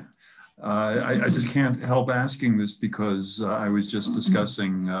 I just can't help asking this because I was just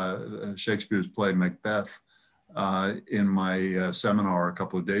discussing Shakespeare's play Macbeth in my seminar a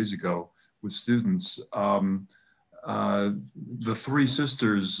couple of days ago with students. The three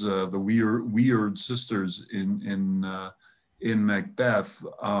sisters, the weird sisters in Macbeth,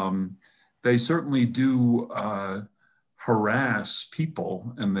 they certainly do harass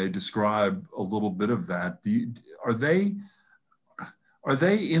people, and they describe a little bit of that. Are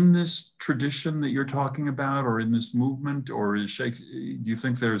they in this tradition that you're talking about, or in this movement, or is Shakespeare? Do you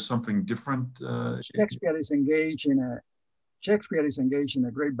think there is something different? Shakespeare is engaged in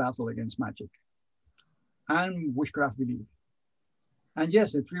a great battle against magic and witchcraft belief. And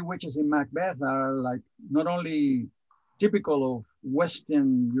yes, the three witches in Macbeth are like not only typical of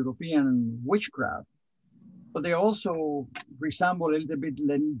Western European witchcraft, but they also resemble a little bit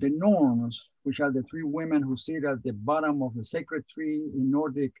the norns, which are the three women who sit at the bottom of the sacred tree in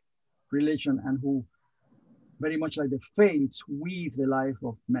Nordic religion, and who, very much like the fates, weave the life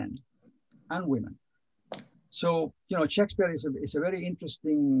of men and women. So, you know, Shakespeare is a very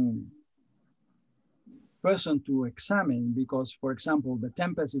interesting person to examine because, for example, The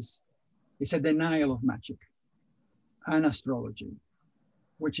Tempest is a denial of magic and astrology,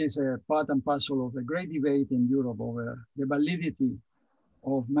 which is a part and parcel of a great debate in Europe over the validity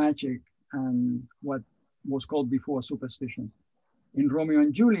of magic and what was called before superstition. In Romeo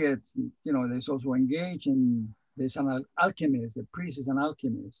and Juliet, you know, there's also engaged in, there's an alchemist, the priest is an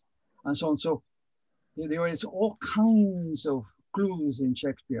alchemist, and so on. So there is all kinds of clues in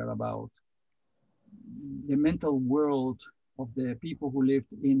Shakespeare about the mental world of the people who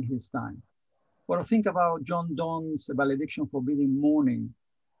lived in his time. But think about John Donne's Valediction Forbidding Mourning,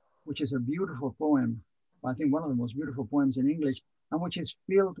 which is a beautiful poem, I think one of the most beautiful poems in English, and which is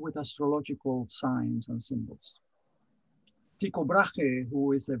filled with astrological signs and symbols. Tycho Brahe,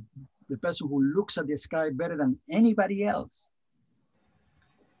 who is the person who looks at the sky better than anybody else,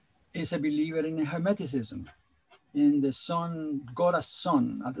 is a believer in Hermeticism, in the sun, God as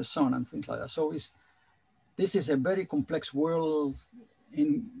sun, at the sun and things like that. So this is a very complex world,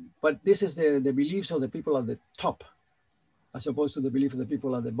 but this is the beliefs of the people at the top, as opposed to the belief of the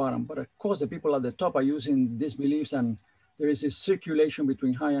people at the bottom. But of course, the people at the top are using these beliefs, and there is a circulation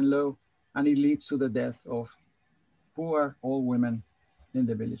between high and low, and it leads to the death of poor old women in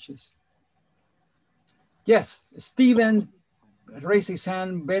the villages. Yes, Stephen raised his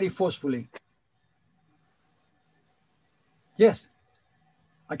hand very forcefully. Yes,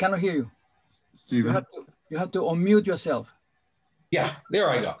 I cannot hear you. Stephen? You have to unmute yourself. Yeah, there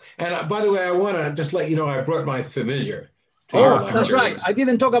I go. And by the way, I want to just let you know I brought my familiar. Oh, that's right. I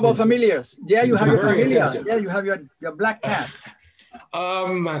didn't talk about familiars. Yeah, you have your familiar. Yeah, you have your black cat.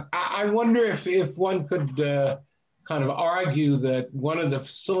 I wonder if one could kind of argue that one of the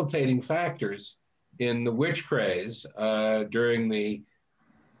facilitating factors in the witch craze during the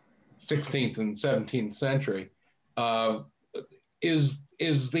 16th and 17th century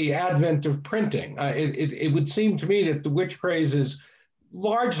is the advent of printing. It would seem to me that the witch craze is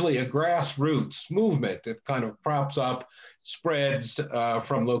largely a grassroots movement that kind of props up, spreads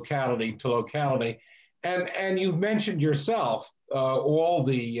from locality to locality. And you've mentioned yourself all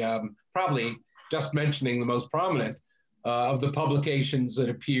the, probably just mentioning the most prominent of the publications that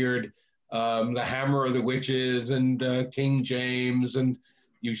appeared, The Hammer of the Witches and King James, and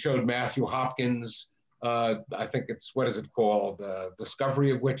you showed Matthew Hopkins, I think it's, what is it called?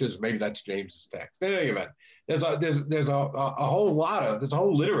 Discovery of Witches, maybe that's James's text. In any event, there's a whole lot of, there's a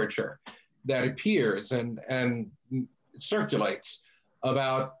whole literature that appears and circulates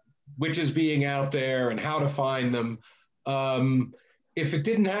about witches being out there and how to find them. If it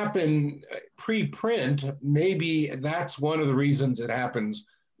didn't happen pre-print, maybe that's one of the reasons it happens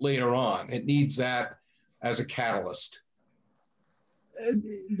later on. It needs that as a catalyst.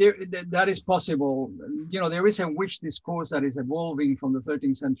 That is possible. You know, there is a witch discourse that is evolving from the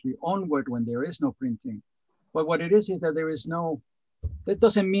 13th century onward when there is no printing. But what it is that there is no, that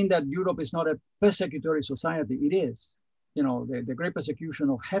doesn't mean that Europe is not a persecutory society. It is. You know, the great persecution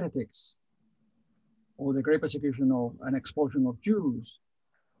of heretics, or the great persecution of an expulsion of Jews,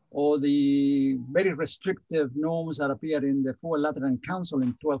 or the very restrictive norms that appeared in the Four Lateran Council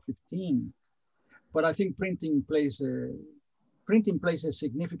in 1215. But I think printing plays a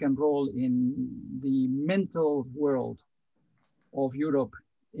significant role in the mental world of Europe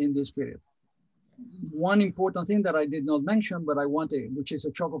in this period. One important thing that I did not mention, but I wanted, which is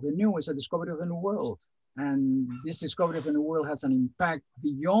a shock of the new, is the discovery of the New World. And this discovery of the New World has an impact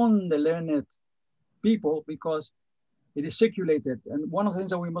beyond the learned people because it is circulated. And one of the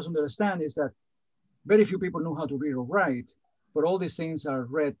things that we must understand is that very few people know how to read or write, but all these things are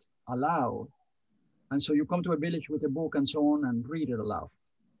read aloud. And so you come to a village with a book and so on and read it aloud.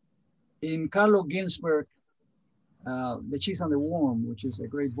 In Carlo Ginzburg, The Cheese and the Worm, which is a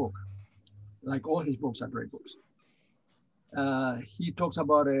great book, like all his books are great books. He talks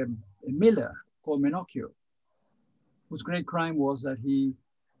about a miller called Menocchio, whose great crime was that he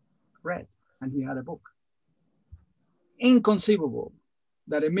read and he had a book. Inconceivable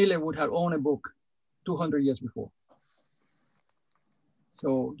that a miller would have owned a book 200 years before.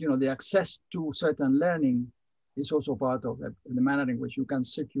 So, you know, the access to certain learning is also part of the manner in which you can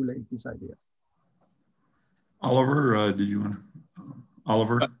circulate these ideas. Oliver, did you want to?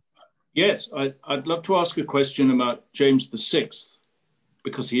 Oliver? Yes, I'd love to ask a question about James VI,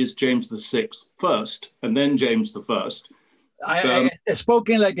 because he is James VI first, and then James I. I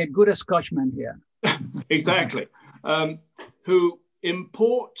spoken like a good Scotchman here. Exactly. Who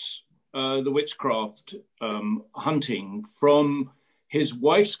imports the witchcraft hunting from his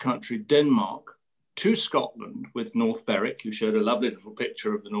wife's country, Denmark, to Scotland with North Berwick. You showed a lovely little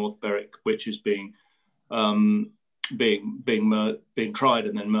picture of the North Berwick witches being tried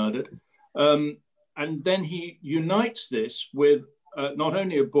and then murdered. And then he unites this with not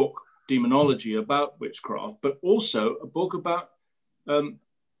only a book, Demonology, about witchcraft, but also a book about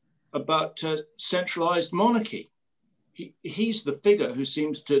centralized monarchy. He's the figure who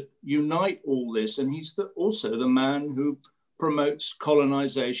seems to unite all this, and he's also the man who promotes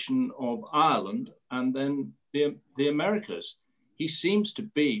colonization of Ireland and then the Americas. He seems to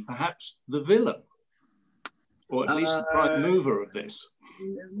be perhaps the villain, or at least the prime mover of this.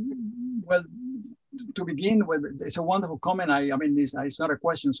 Well, to begin with, it's a wonderful comment. I mean, it's not a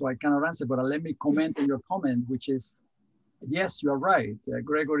question, so I cannot answer, but let me comment on your comment, which is, yes, you're right.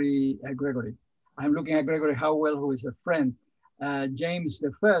 Gregory. I'm looking at Gregory Howell, who is a friend. James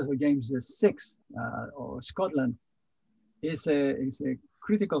I or James VI or Scotland is a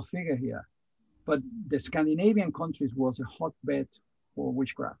critical figure here. But the Scandinavian countries was a hotbed for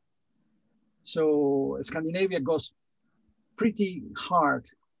witchcraft. So Scandinavia goes pretty hard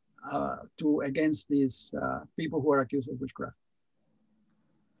against these people who are accused of witchcraft.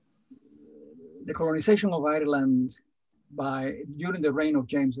 The colonization of Ireland during the reign of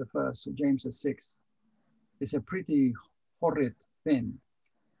James I, so James VI, is a pretty horrid thing.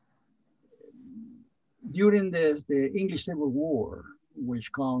 During the English Civil War,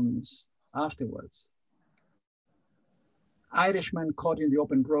 which comes afterwards, Irishmen caught in the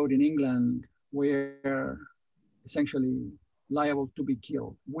open road in England were essentially liable to be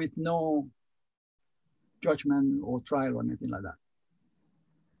killed with no judgment or trial or anything like that.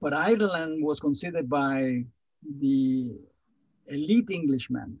 But Ireland was considered by the elite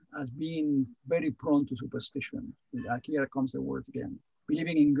Englishmen as being very prone to superstition. Here comes the word again,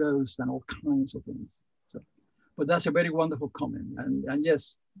 believing in ghosts and all kinds of things. So, but that's a very wonderful comment. And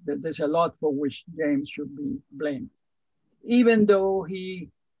yes, there's a lot for which James should be blamed, even though he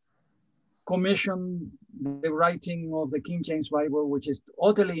commissioned the writing of the King James Bible, which is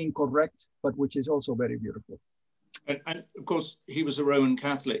utterly incorrect, but which is also very beautiful. And of course, he was a Roman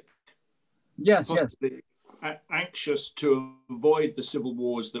Catholic. Yes, yes. Anxious to avoid the civil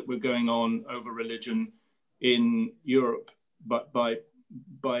wars that were going on over religion in Europe, but by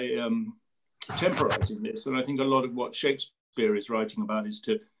temporizing this. And I think a lot of what Shakespeare is writing about is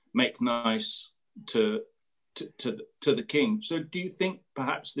to make nice to the king. So do you think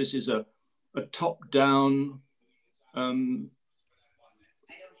perhaps this is a top-down, a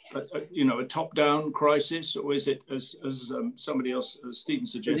top-down crisis, or is it, as somebody else, as Stephen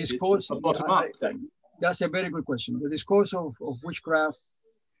suggested, a bottom-up thing? That's a very good question. The discourse of witchcraft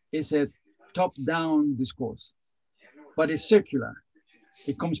is a top-down discourse, but it's circular.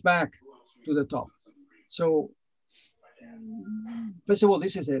 It comes back to the top. So, first of all,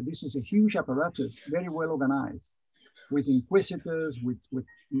 this is a huge apparatus, very well organized, with inquisitors, with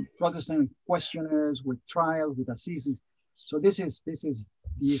Protestant questioners, with trials, with assizes. So this is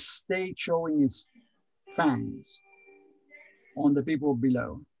the state showing its fangs on the people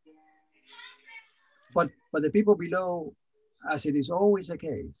below. But the people below, as it is always the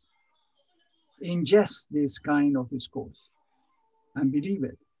case, ingest this kind of discourse and believe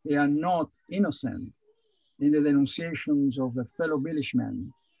it. They are not innocent in the denunciations of the fellow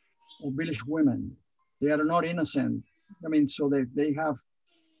villishmen or villish women. They are not innocent. I mean, so they have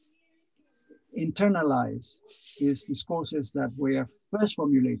internalized these discourses that were first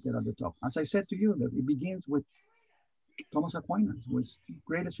formulated at the top. As I said to you, that it begins with Thomas Aquinas, was the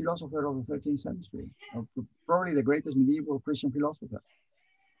greatest philosopher of the 13th century, probably the greatest medieval Christian philosopher.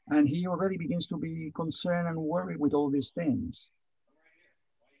 And he already begins to be concerned and worried with all these things,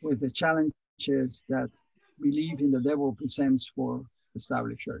 with the challenges that belief in the devil presents for the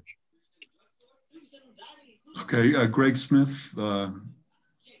established church. Okay, Greg Smith.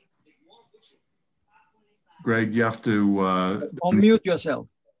 Greg, you have to unmute yourself.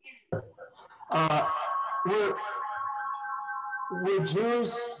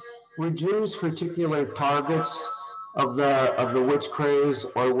 Were Jews particular targets of the witch craze,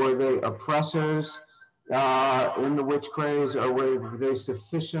 or were they oppressors in the witch craze, or were they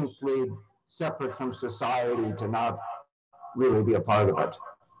sufficiently separate from society to not really be a part of it?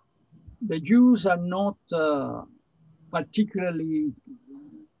 The Jews are not particularly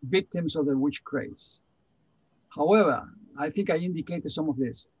victims of the witch craze. However, I think I indicated some of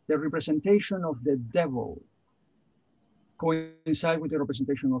this. The representation of the devil coincide with the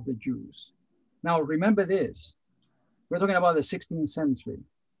representation of the Jews. Now, remember this. We're talking about the 16th century.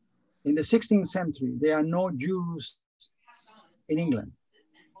 In the 16th century, there are no Jews in England.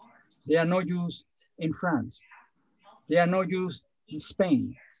 There are no Jews in France. There are no Jews in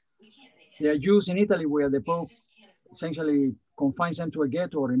Spain. There are Jews in Italy, where the Pope essentially confines them to a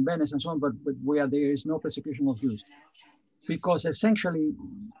ghetto, or in Venice and so on, but where there is no persecution of Jews. Because essentially,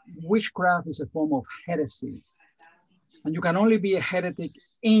 witchcraft is a form of heresy. And you can only be a heretic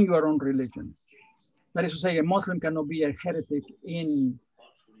in your own religion. That is to say, a Muslim cannot be a heretic in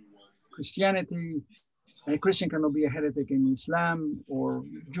Christianity, a Christian cannot be a heretic in Islam, or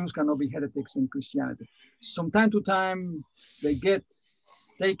Jews cannot be heretics in Christianity. From time to time, they get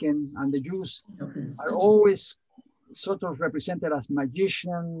taken, and the Jews are always sort of represented as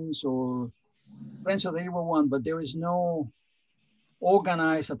magicians or friends of the evil one, but there is no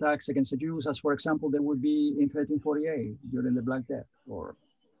organized attacks against the Jews, as for example, there would be in 1348 during the Black Death, or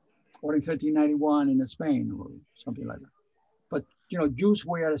in 1391 in Spain, or something like that. But Jews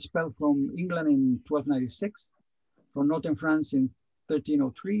were expelled from England in 1296, from northern France in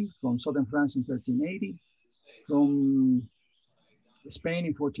 1303, from southern France in 1380, from Spain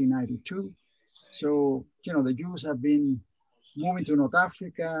in 1492. So, the Jews have been moving to North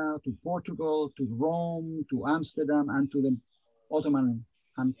Africa, to Portugal, to Rome, to Amsterdam, and to the Ottoman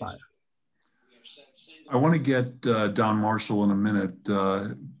Empire. I want to get Don Marshall in a minute.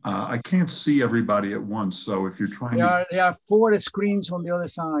 I can't see everybody at once, so if you're trying there are 4 screens on the other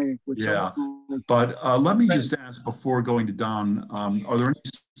side. Yeah, but let me just ask before going to Don, are there any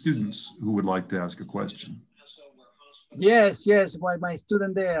students who would like to ask a question? Yes, my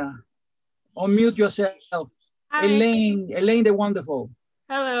student there. Unmute yourself. Hi. Elaine the Wonderful.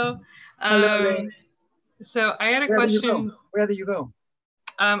 Hello. Hello, Elaine. So I had a question. Where did you go?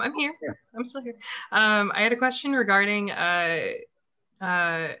 I'm here. Yeah. I'm still here. I had a question regarding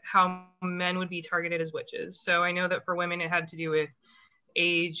how men would be targeted as witches. So I know that for women, it had to do with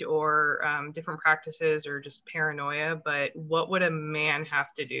age or different practices or just paranoia, but what would a man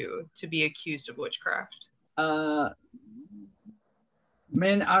have to do to be accused of witchcraft?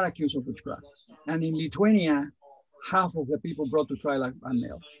 Men are accused of witchcraft. And in Lithuania, half of the people brought to trial are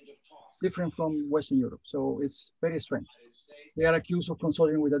male, different from Western Europe. So it's very strange. They are accused of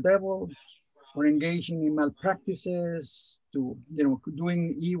consorting with the devil or engaging in malpractices,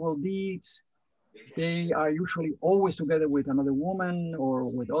 doing evil deeds. They are usually always together with another woman or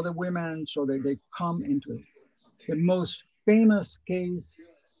with other women, so that they come into it. The most famous case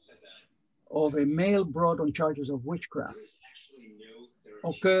of a male brought on charges of witchcraft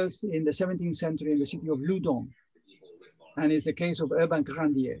occurs in the 17th century in the city of Loudun, and it's the case of Urbain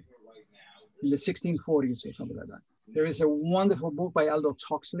Grandier in the 1640s or something like that. There is a wonderful book by Aldous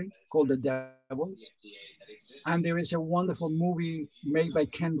Huxley called The Devils, and there is a wonderful movie made by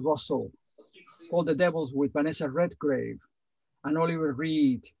Ken Russell called The Devils with Vanessa Redgrave and Oliver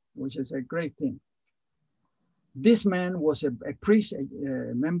Reed, which is a great thing. This man was a priest,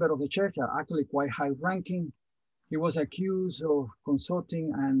 a member of the church, actually quite high ranking. He was accused of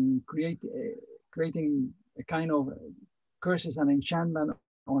consorting and creating a kind of curses and enchantment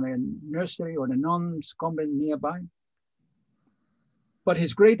on a nursery or a nun's convent nearby. But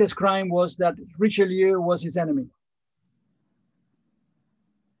his greatest crime was that Richelieu was his enemy.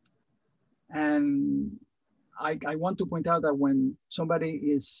 And I want to point out that when somebody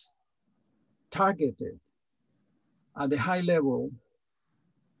is targeted at the high level,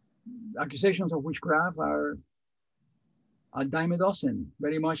 accusations of witchcraft are a dime a dozen,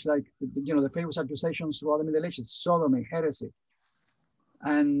 very much like the famous accusations throughout the Middle Ages, sodomy, heresy.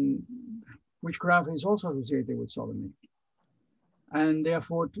 And witchcraft is also associated with sodomy. And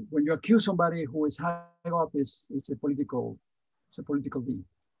therefore, when you accuse somebody who is high up, it's a political deed.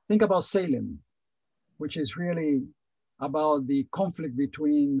 Think about Salem, which is really about the conflict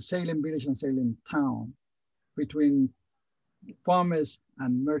between Salem village and Salem town, between farmers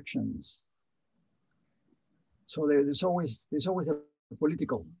and merchants. So there's always a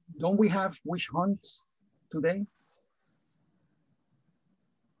political. Don't we have witch hunts today?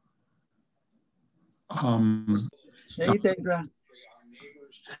 Hey, Deidre.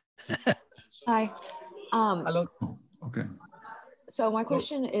 Hi. Hello. Okay. So my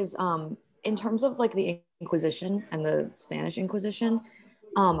question is, in terms of like the Inquisition and the Spanish Inquisition,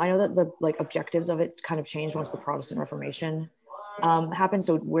 I know that the objectives of it kind of changed once the Protestant Reformation happened.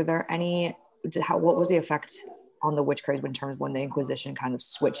 So were there any? What was the effect on the witch craze in terms when the Inquisition kind of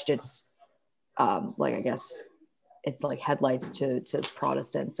switched its, I guess, it's like headlights to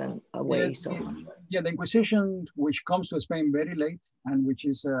Protestants and away? The Inquisition, which comes to Spain very late, and which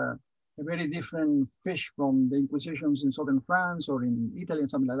is a very different fish from the Inquisitions in southern France or in Italy and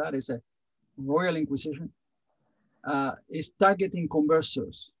something like that. It's a royal Inquisition. Is targeting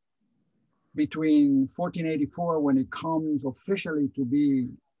conversos between 1484, when it comes officially to be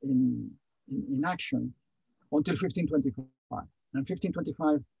in action, until 1525. And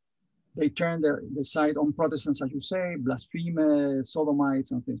 1525, they turn the side on Protestants, as you say, blasphemers,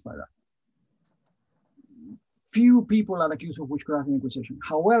 sodomites, and things like that. Few people are accused of witchcraft in Inquisition.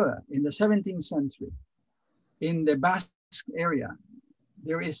 However, in the 17th century, in the Basque area,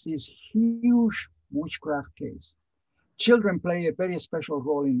 there is this huge witchcraft case. Children play a very special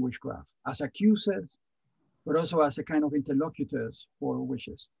role in witchcraft as accusers, but also as a kind of interlocutors for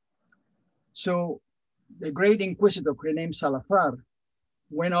witches. So the great inquisitor named Salazar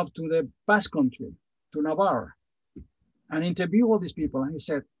went up to the Basque country, to Navarre, and interviewed all these people. And he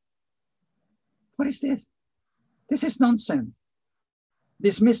said, what is this? This is nonsense.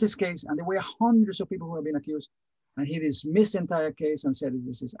 Dismiss this case. And there were hundreds of people who have been accused. And he dismissed the entire case and said,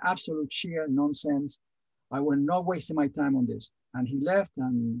 this is absolute sheer nonsense. I will not waste my time on this. And he left,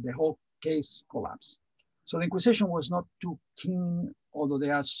 and the whole case collapsed. So the Inquisition was not too keen, although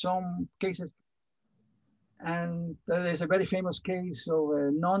there are some cases. And there's a very famous case of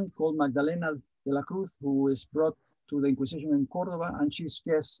a nun called Magdalena de la Cruz, who is brought to the Inquisition in Cordoba, and she's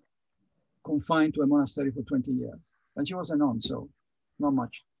just confined to a monastery for 20 years. And she was a nun, so not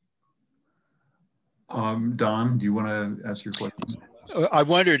much. Don, do you want to ask your question? I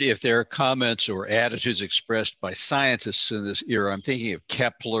wondered if there are comments or attitudes expressed by scientists in this era. I'm thinking of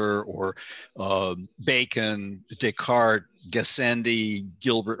Kepler or Bacon, Descartes, Gassendi,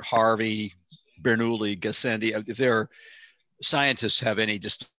 Gilbert Harvey, Bernoulli, Gassendi. If there are scientists have any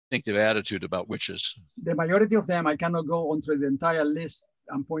distinctive attitude about witches. The majority of them, I cannot go onto the entire list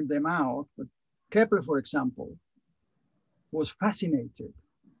and point them out, but Kepler, for example, was fascinated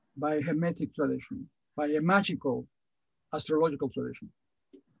by a Hermetic tradition, by a magical astrological tradition,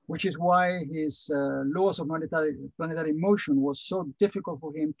 which is why his laws of planetary motion was so difficult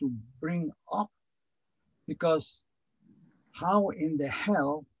for him to bring up, because how in the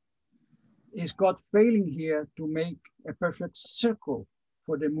hell is God failing here to make a perfect circle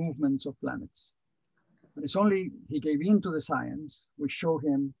for the movements of planets? And it's only he gave in to the science, which showed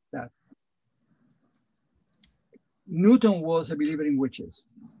him that Newton was a believer in witches.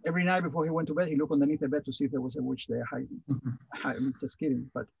 Every night before he went to bed, he looked underneath the bed to see if there was a witch there hiding. I'm just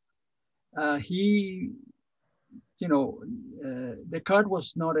kidding, but Descartes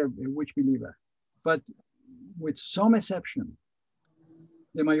was not a witch believer, but with some exception,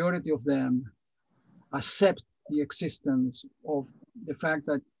 the majority of them accept the existence of the fact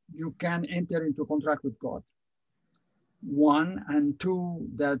that you can enter into contract with God. One, and two,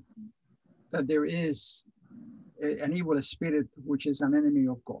 that there is an evil spirit which is an enemy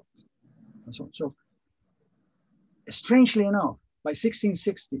of God. And so strangely enough, by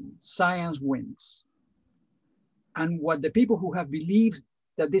 1660, science wins. And what the people who have believed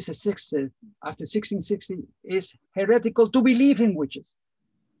that this existed after 1660 is heretical to believe in witches.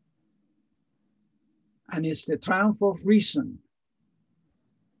 And it's the triumph of reason.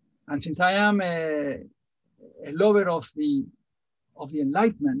 And since I am a lover of the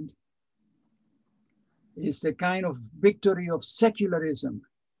Enlightenment, it's the kind of victory of secularism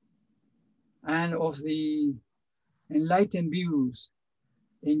and of the enlightened views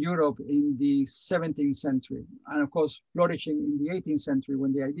in Europe in the 17th century, and of course flourishing in the 18th century,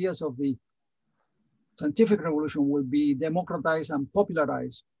 when the ideas of the scientific revolution will be democratized and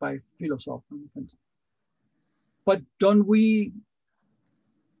popularized by philosophers. But don't we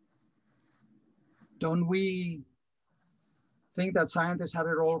think that scientists have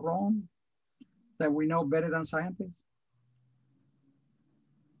it all wrong? That we know better than scientists?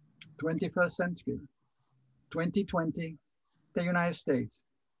 21st century, 2020, the United States.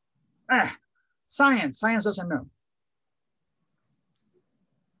 Science doesn't know.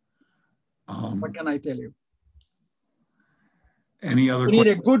 What can I tell you? Any other? We need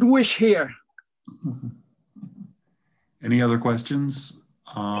a good wish here. Any other questions?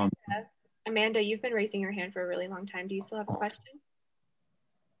 Amanda, you've been raising your hand for a really long time. Do you still have a question?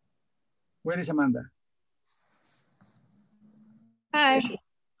 Where is Amanda? Hi.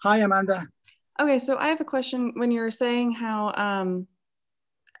 Hi, Amanda. Okay, so I have a question. When you were saying how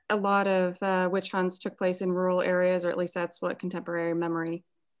a lot of witch hunts took place in rural areas, or at least that's what contemporary memory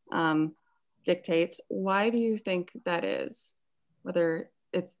dictates, why do you think that is? Whether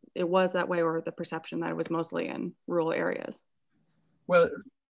it was that way, or the perception that it was mostly in rural areas? Well,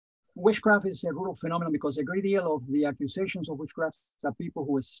 witchcraft is a rural phenomenon because a great deal of the accusations of witchcraft are people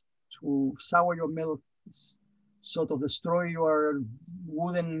who sour your milk, sort of destroy your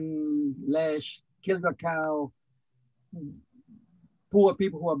wooden ledge, kill your cow, poor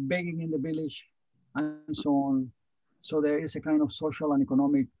people who are begging in the village, and so on. So there is a kind of social and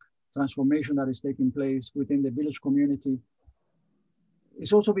economic transformation that is taking place within the village community.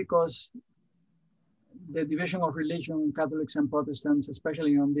 It's also because the division of religion, Catholics and Protestants,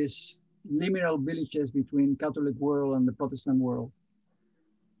 especially on these liminal villages between Catholic world and the Protestant world.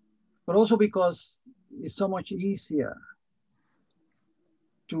 But also because it's so much easier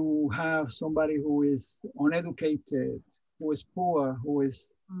to have somebody who is uneducated, who is poor, who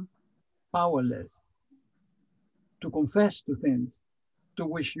is powerless, to confess to things to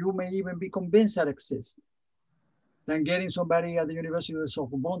which you may even be convinced that exist, than getting somebody at the University of the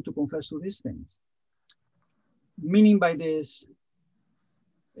Sorbonne to confess to these things. Meaning by this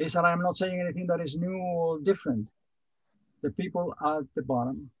is that I'm not saying anything that is new or different. The people at the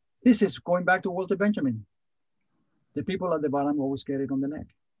bottom, this is going back to Walter Benjamin. The people at the bottom always get it on the neck.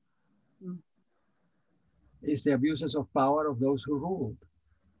 It's the abuses of power of those who ruled.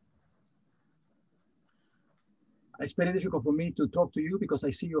 It's very difficult for me to talk to you because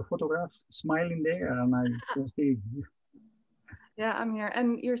I see your photograph smiling there, and I don't see. Yeah, I'm here.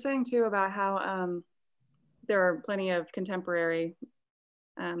 And you're saying too about how there are plenty of contemporary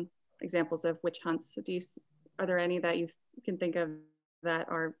examples of witch hunts. Are there any that you can think of that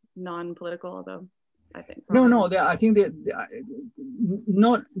are non-political? Although I think no, I think that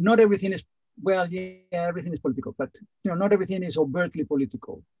not everything is, well, yeah, everything is political, but not everything is overtly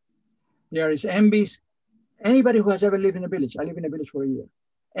political. There is envies. Anybody who has ever lived in a village, I live in a village for a year.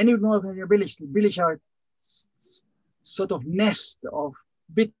 Anyone in your village are sort of nest of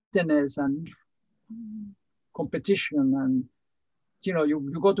bitterness and competition, and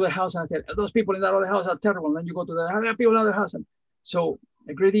you go to a house and say, those people in that other house are terrible, and then you go to the other people in the other house, and so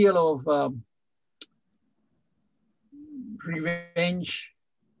a great deal of revenge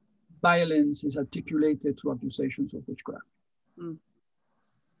violence is articulated through accusations of witchcraft. Mm.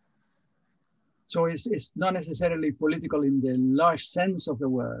 So it's not necessarily political in the large sense of the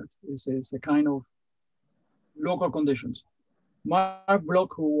word. It's a kind of local conditions. Mark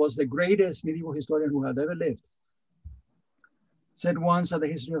Bloch, who was the greatest medieval historian who had ever lived, said once that the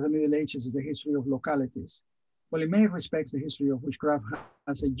history of the Middle Ages is the history of localities. Well, in many respects, the history of witchcraft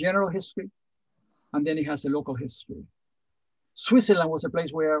has a general history, and then it has a local history. Switzerland was a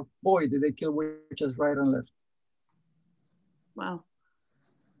place where, boy, did they kill witches right and left. Wow.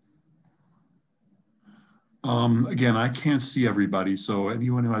 Again, I can't see everybody, so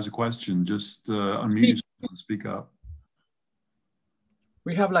anyone who has a question, just unmute yourself and speak up.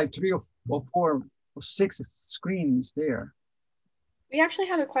 We have like 3 or 4 or 6 screens there. We actually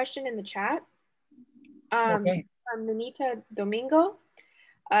have a question in the chat Okay. from Nenita Domingo.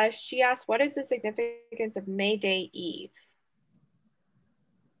 She asked, what is the significance of May Day Eve?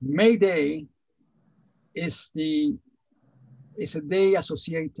 May Day is a day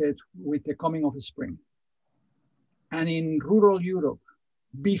associated with the coming of spring. And in rural Europe,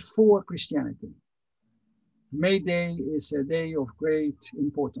 before Christianity, May Day is a day of great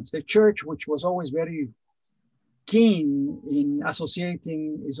importance. The church, which was always very keen in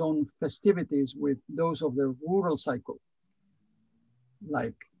associating its own festivities with those of the rural cycle,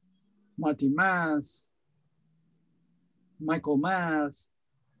 like Martin Mass, Michael Mass,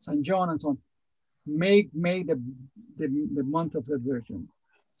 St. John, and so on, make May the month of the Virgin.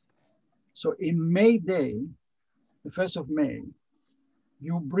 So in May Day, the 1st of May,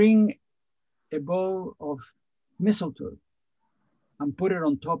 you bring a bowl of mistletoe and put it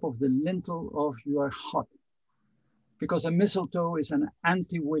on top of the lintel of your hut, because a mistletoe is an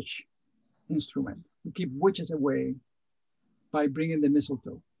anti-witch instrument. You keep witches away by bringing the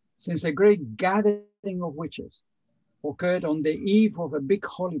mistletoe. Since a great gathering of witches occurred on the eve of a big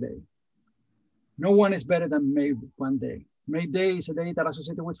holiday, no one is better than May one day. May Day is a day that is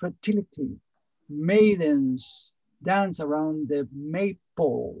associated with fertility. Maidens dance around the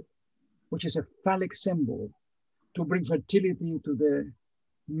maypole, which is a phallic symbol, to bring fertility to the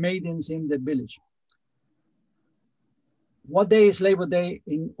maidens in the village. What day is Labor Day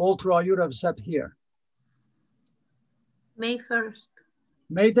in all throughout Europe except here? May 1st.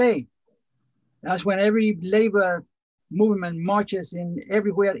 May Day. That's when every labor movement marches in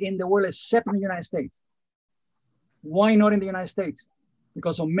everywhere in the world except in the United States. Why not in the United States?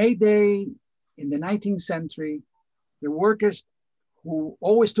 Because on May Day in the 19th century, the workers who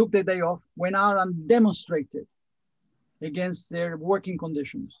always took the day off went out and demonstrated against their working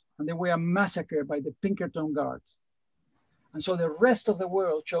conditions. And they were massacred by the Pinkerton Guards. And so the rest of the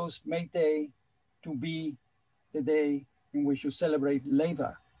world chose May Day to be the day in which you celebrate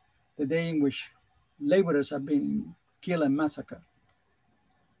labor, the day in which laborers have been killed and massacred.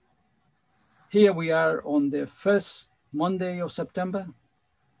 Here we are on the first Monday of September.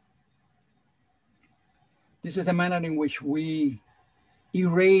 This is the manner in which we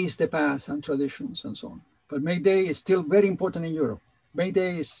erase the past and traditions and so on. But May Day is still very important in Europe. May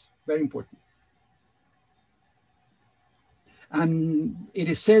Day is very important. And it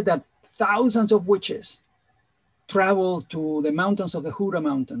is said that thousands of witches travel to the mountains of the Jura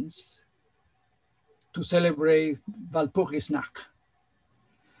Mountains to celebrate Walpurgisnacht.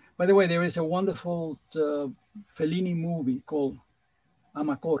 By the way, there is a wonderful Fellini movie called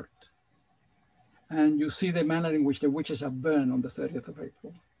Amarcord. And you see the manner in which the witches are burned on the 30th of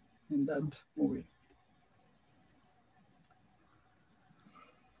April in that movie.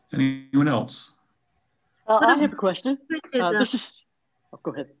 Anyone else? I have a question. This is, oh,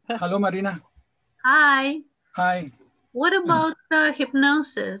 go ahead. Hello, Marina. Hi. Hi. What about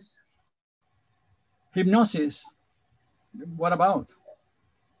hypnosis? Hypnosis? What about?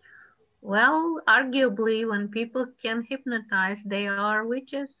 Well, arguably, when people can hypnotize, they are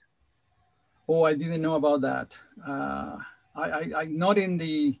witches. Oh, I didn't know about that. I not in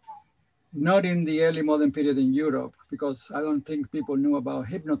the early modern period in Europe, because I don't think people knew about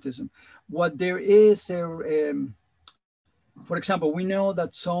hypnotism. What there is, for example, we know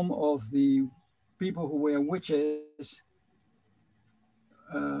that some of the people who were witches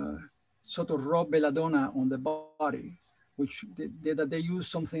sort of rub belladonna on the body, which they use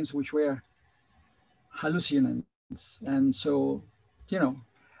some things which were hallucinants. And so, you know,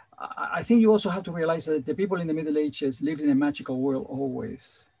 I think you also have to realize that the people in the Middle Ages lived in a magical world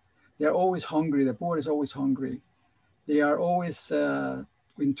always. They're always hungry. The poor is always hungry. They are always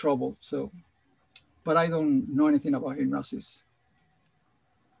in trouble. So, but I don't know anything about hypnosis.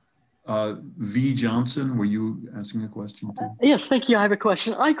 V. Johnson, were you asking a question too? Yes, thank you. I have a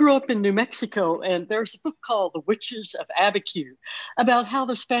question. I grew up in New Mexico, and there's a book called The Witches of Abiquiu about how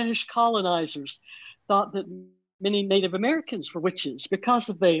the Spanish colonizers thought that many Native Americans were witches because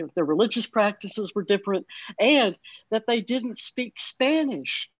of their religious practices were different, and that they didn't speak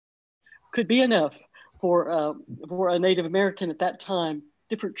Spanish could be enough for a Native American at that time,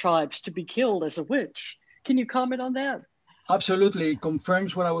 different tribes, to be killed as a witch. Can you comment on that? Absolutely. It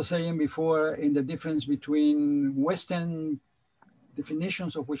confirms what I was saying before in the difference between Western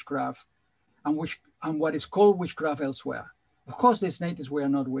definitions of witchcraft and what is called witchcraft elsewhere. Of course, these natives were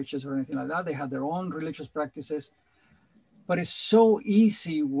not witches or anything like that. They had their own religious practices, but it's so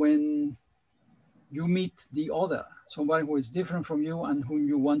easy when you meet the other, somebody who is different from you and whom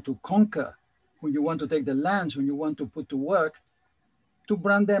you want to conquer, whom you want to take the lands, whom you want to put to work, to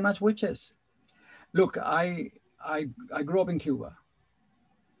brand them as witches. Look, I grew up in Cuba.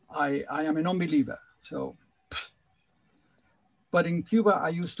 I am a non-believer, so. But in Cuba, I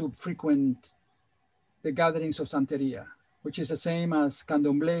used to frequent the gatherings of Santeria, which is the same as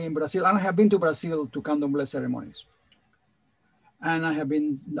Candomblé in Brazil. And I have been to Brazil to Candomblé ceremonies. And I have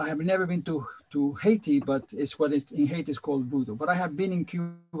never been to Haiti, but it's what in Haiti is called voodoo. But I have been in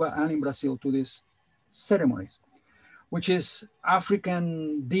Cuba and in Brazil to these ceremonies, which is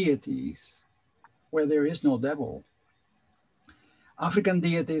African deities where there is no devil. African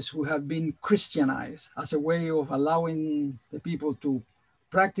deities who have been Christianized as a way of allowing the people to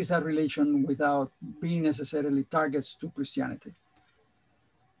practice that religion without being necessarily targets to Christianity.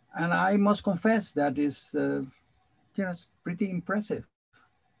 And I must confess that is it's pretty impressive.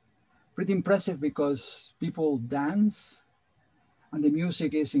 Pretty impressive because people dance and the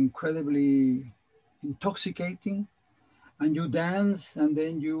music is incredibly intoxicating, and you dance and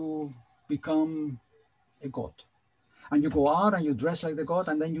then you become a god. And you go out and you dress like the god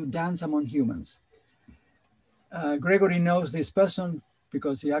and then you dance among humans. Gregory knows this person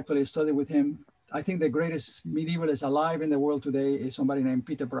because he actually studied with him. I think the greatest medievalist alive in the world today is somebody named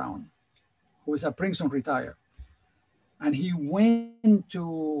Peter Brown, who is a Princeton retired. And he went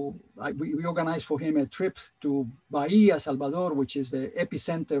to, we organized for him a trip to Bahia, Salvador, which is the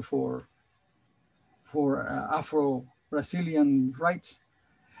epicenter for Afro-Brazilian rights.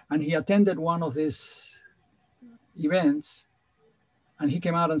 And he attended one of these events, and he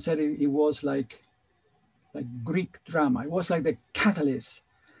came out and said it was like Greek drama. It was like the catalyst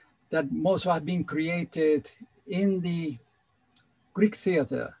that most have been created in the Greek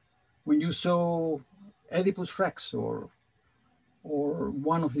theater when you saw Oedipus Rex or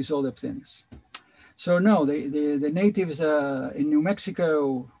one of these other things. So no, the natives in New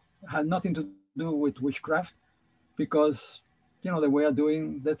Mexico had nothing to do with witchcraft because, they were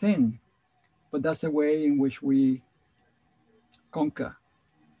doing the thing. But that's the way in which we conquer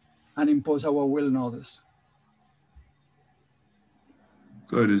and impose our will on others.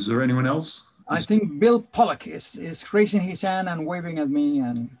 Good. Is there anyone else? I think Bill Pollock is raising his hand and waving at me.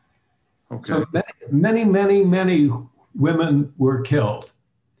 And okay. So many women were killed,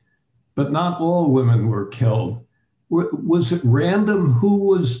 but not all women were killed. Was it random who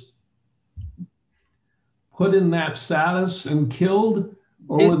was put in that status and killed?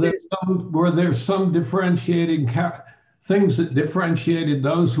 Or were there some differentiating things that differentiated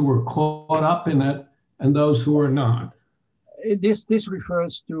those who were caught up in it and those who were not? This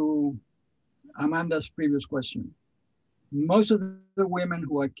refers to Amanda's previous question. Most of the women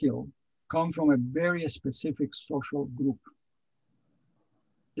who are killed come from a very specific social group.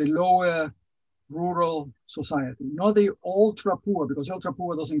 The lower rural society, not the ultra poor, because ultra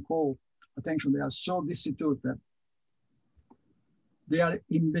poor doesn't call attention. They are so destitute that they are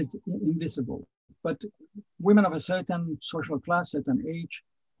invisible. But women of a certain social class, certain age,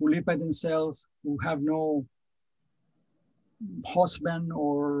 who live by themselves, who have no husband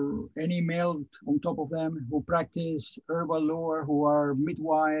or any male on top of them, who practice herbal lore, who are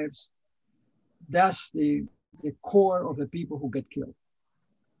midwives, that's the core of the people who get killed.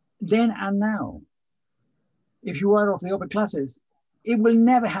 Then and now, if you are of the upper classes, it will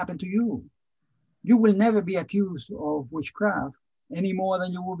never happen to you. You will never be accused of witchcraft any more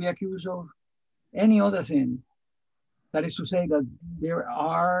than you will be accused of any other thing. That is to say that there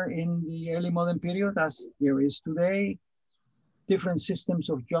are in the early modern period, as there is today, different systems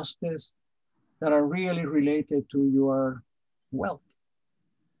of justice that are really related to your wealth,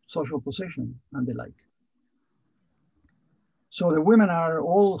 social position, and the like. So the women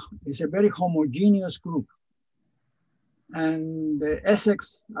is a very homogeneous group. And the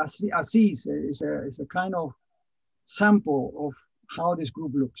Essex Assis is a kind of sample of how this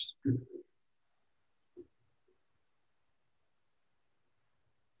group looks.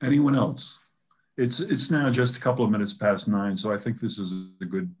 Anyone else? It's now just a couple of minutes past 9, so I think this is a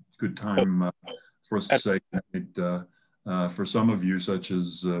good time for us to say for some of you, such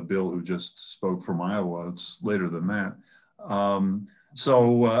as Bill, who just spoke from Iowa. It's later than that.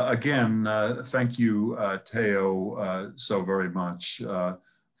 Again, thank you, Teo, so very much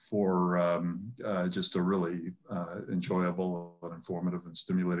for just a really enjoyable and informative and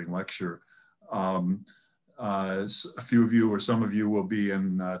stimulating lecture. A few of you or some of you will be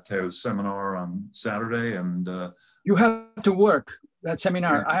in Teo's seminar on Saturday, and you have to work that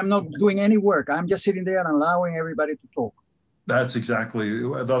seminar. I'm not doing any work. I'm just sitting there and allowing everybody to talk. That's exactly,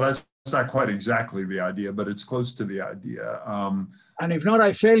 though that's not quite exactly the idea, but it's close to the idea. And if not,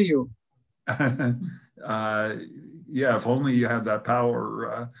 I fail you. Yeah, if only you had that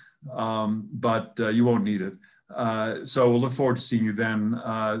power, but you won't need it. So we'll look forward to seeing you then.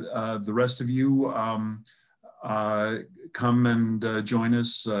 The rest of you, come and join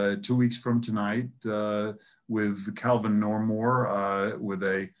us 2 weeks from tonight with Calvin Normore with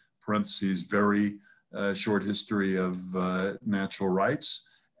a parentheses very short history of natural rights.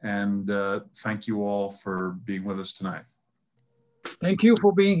 And thank you all for being with us tonight. Thank you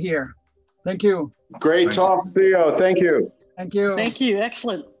for being here. Thank you. Great talk, Theo. Thank you. Thank you. Thank you.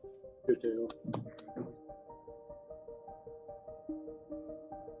 Excellent. You too.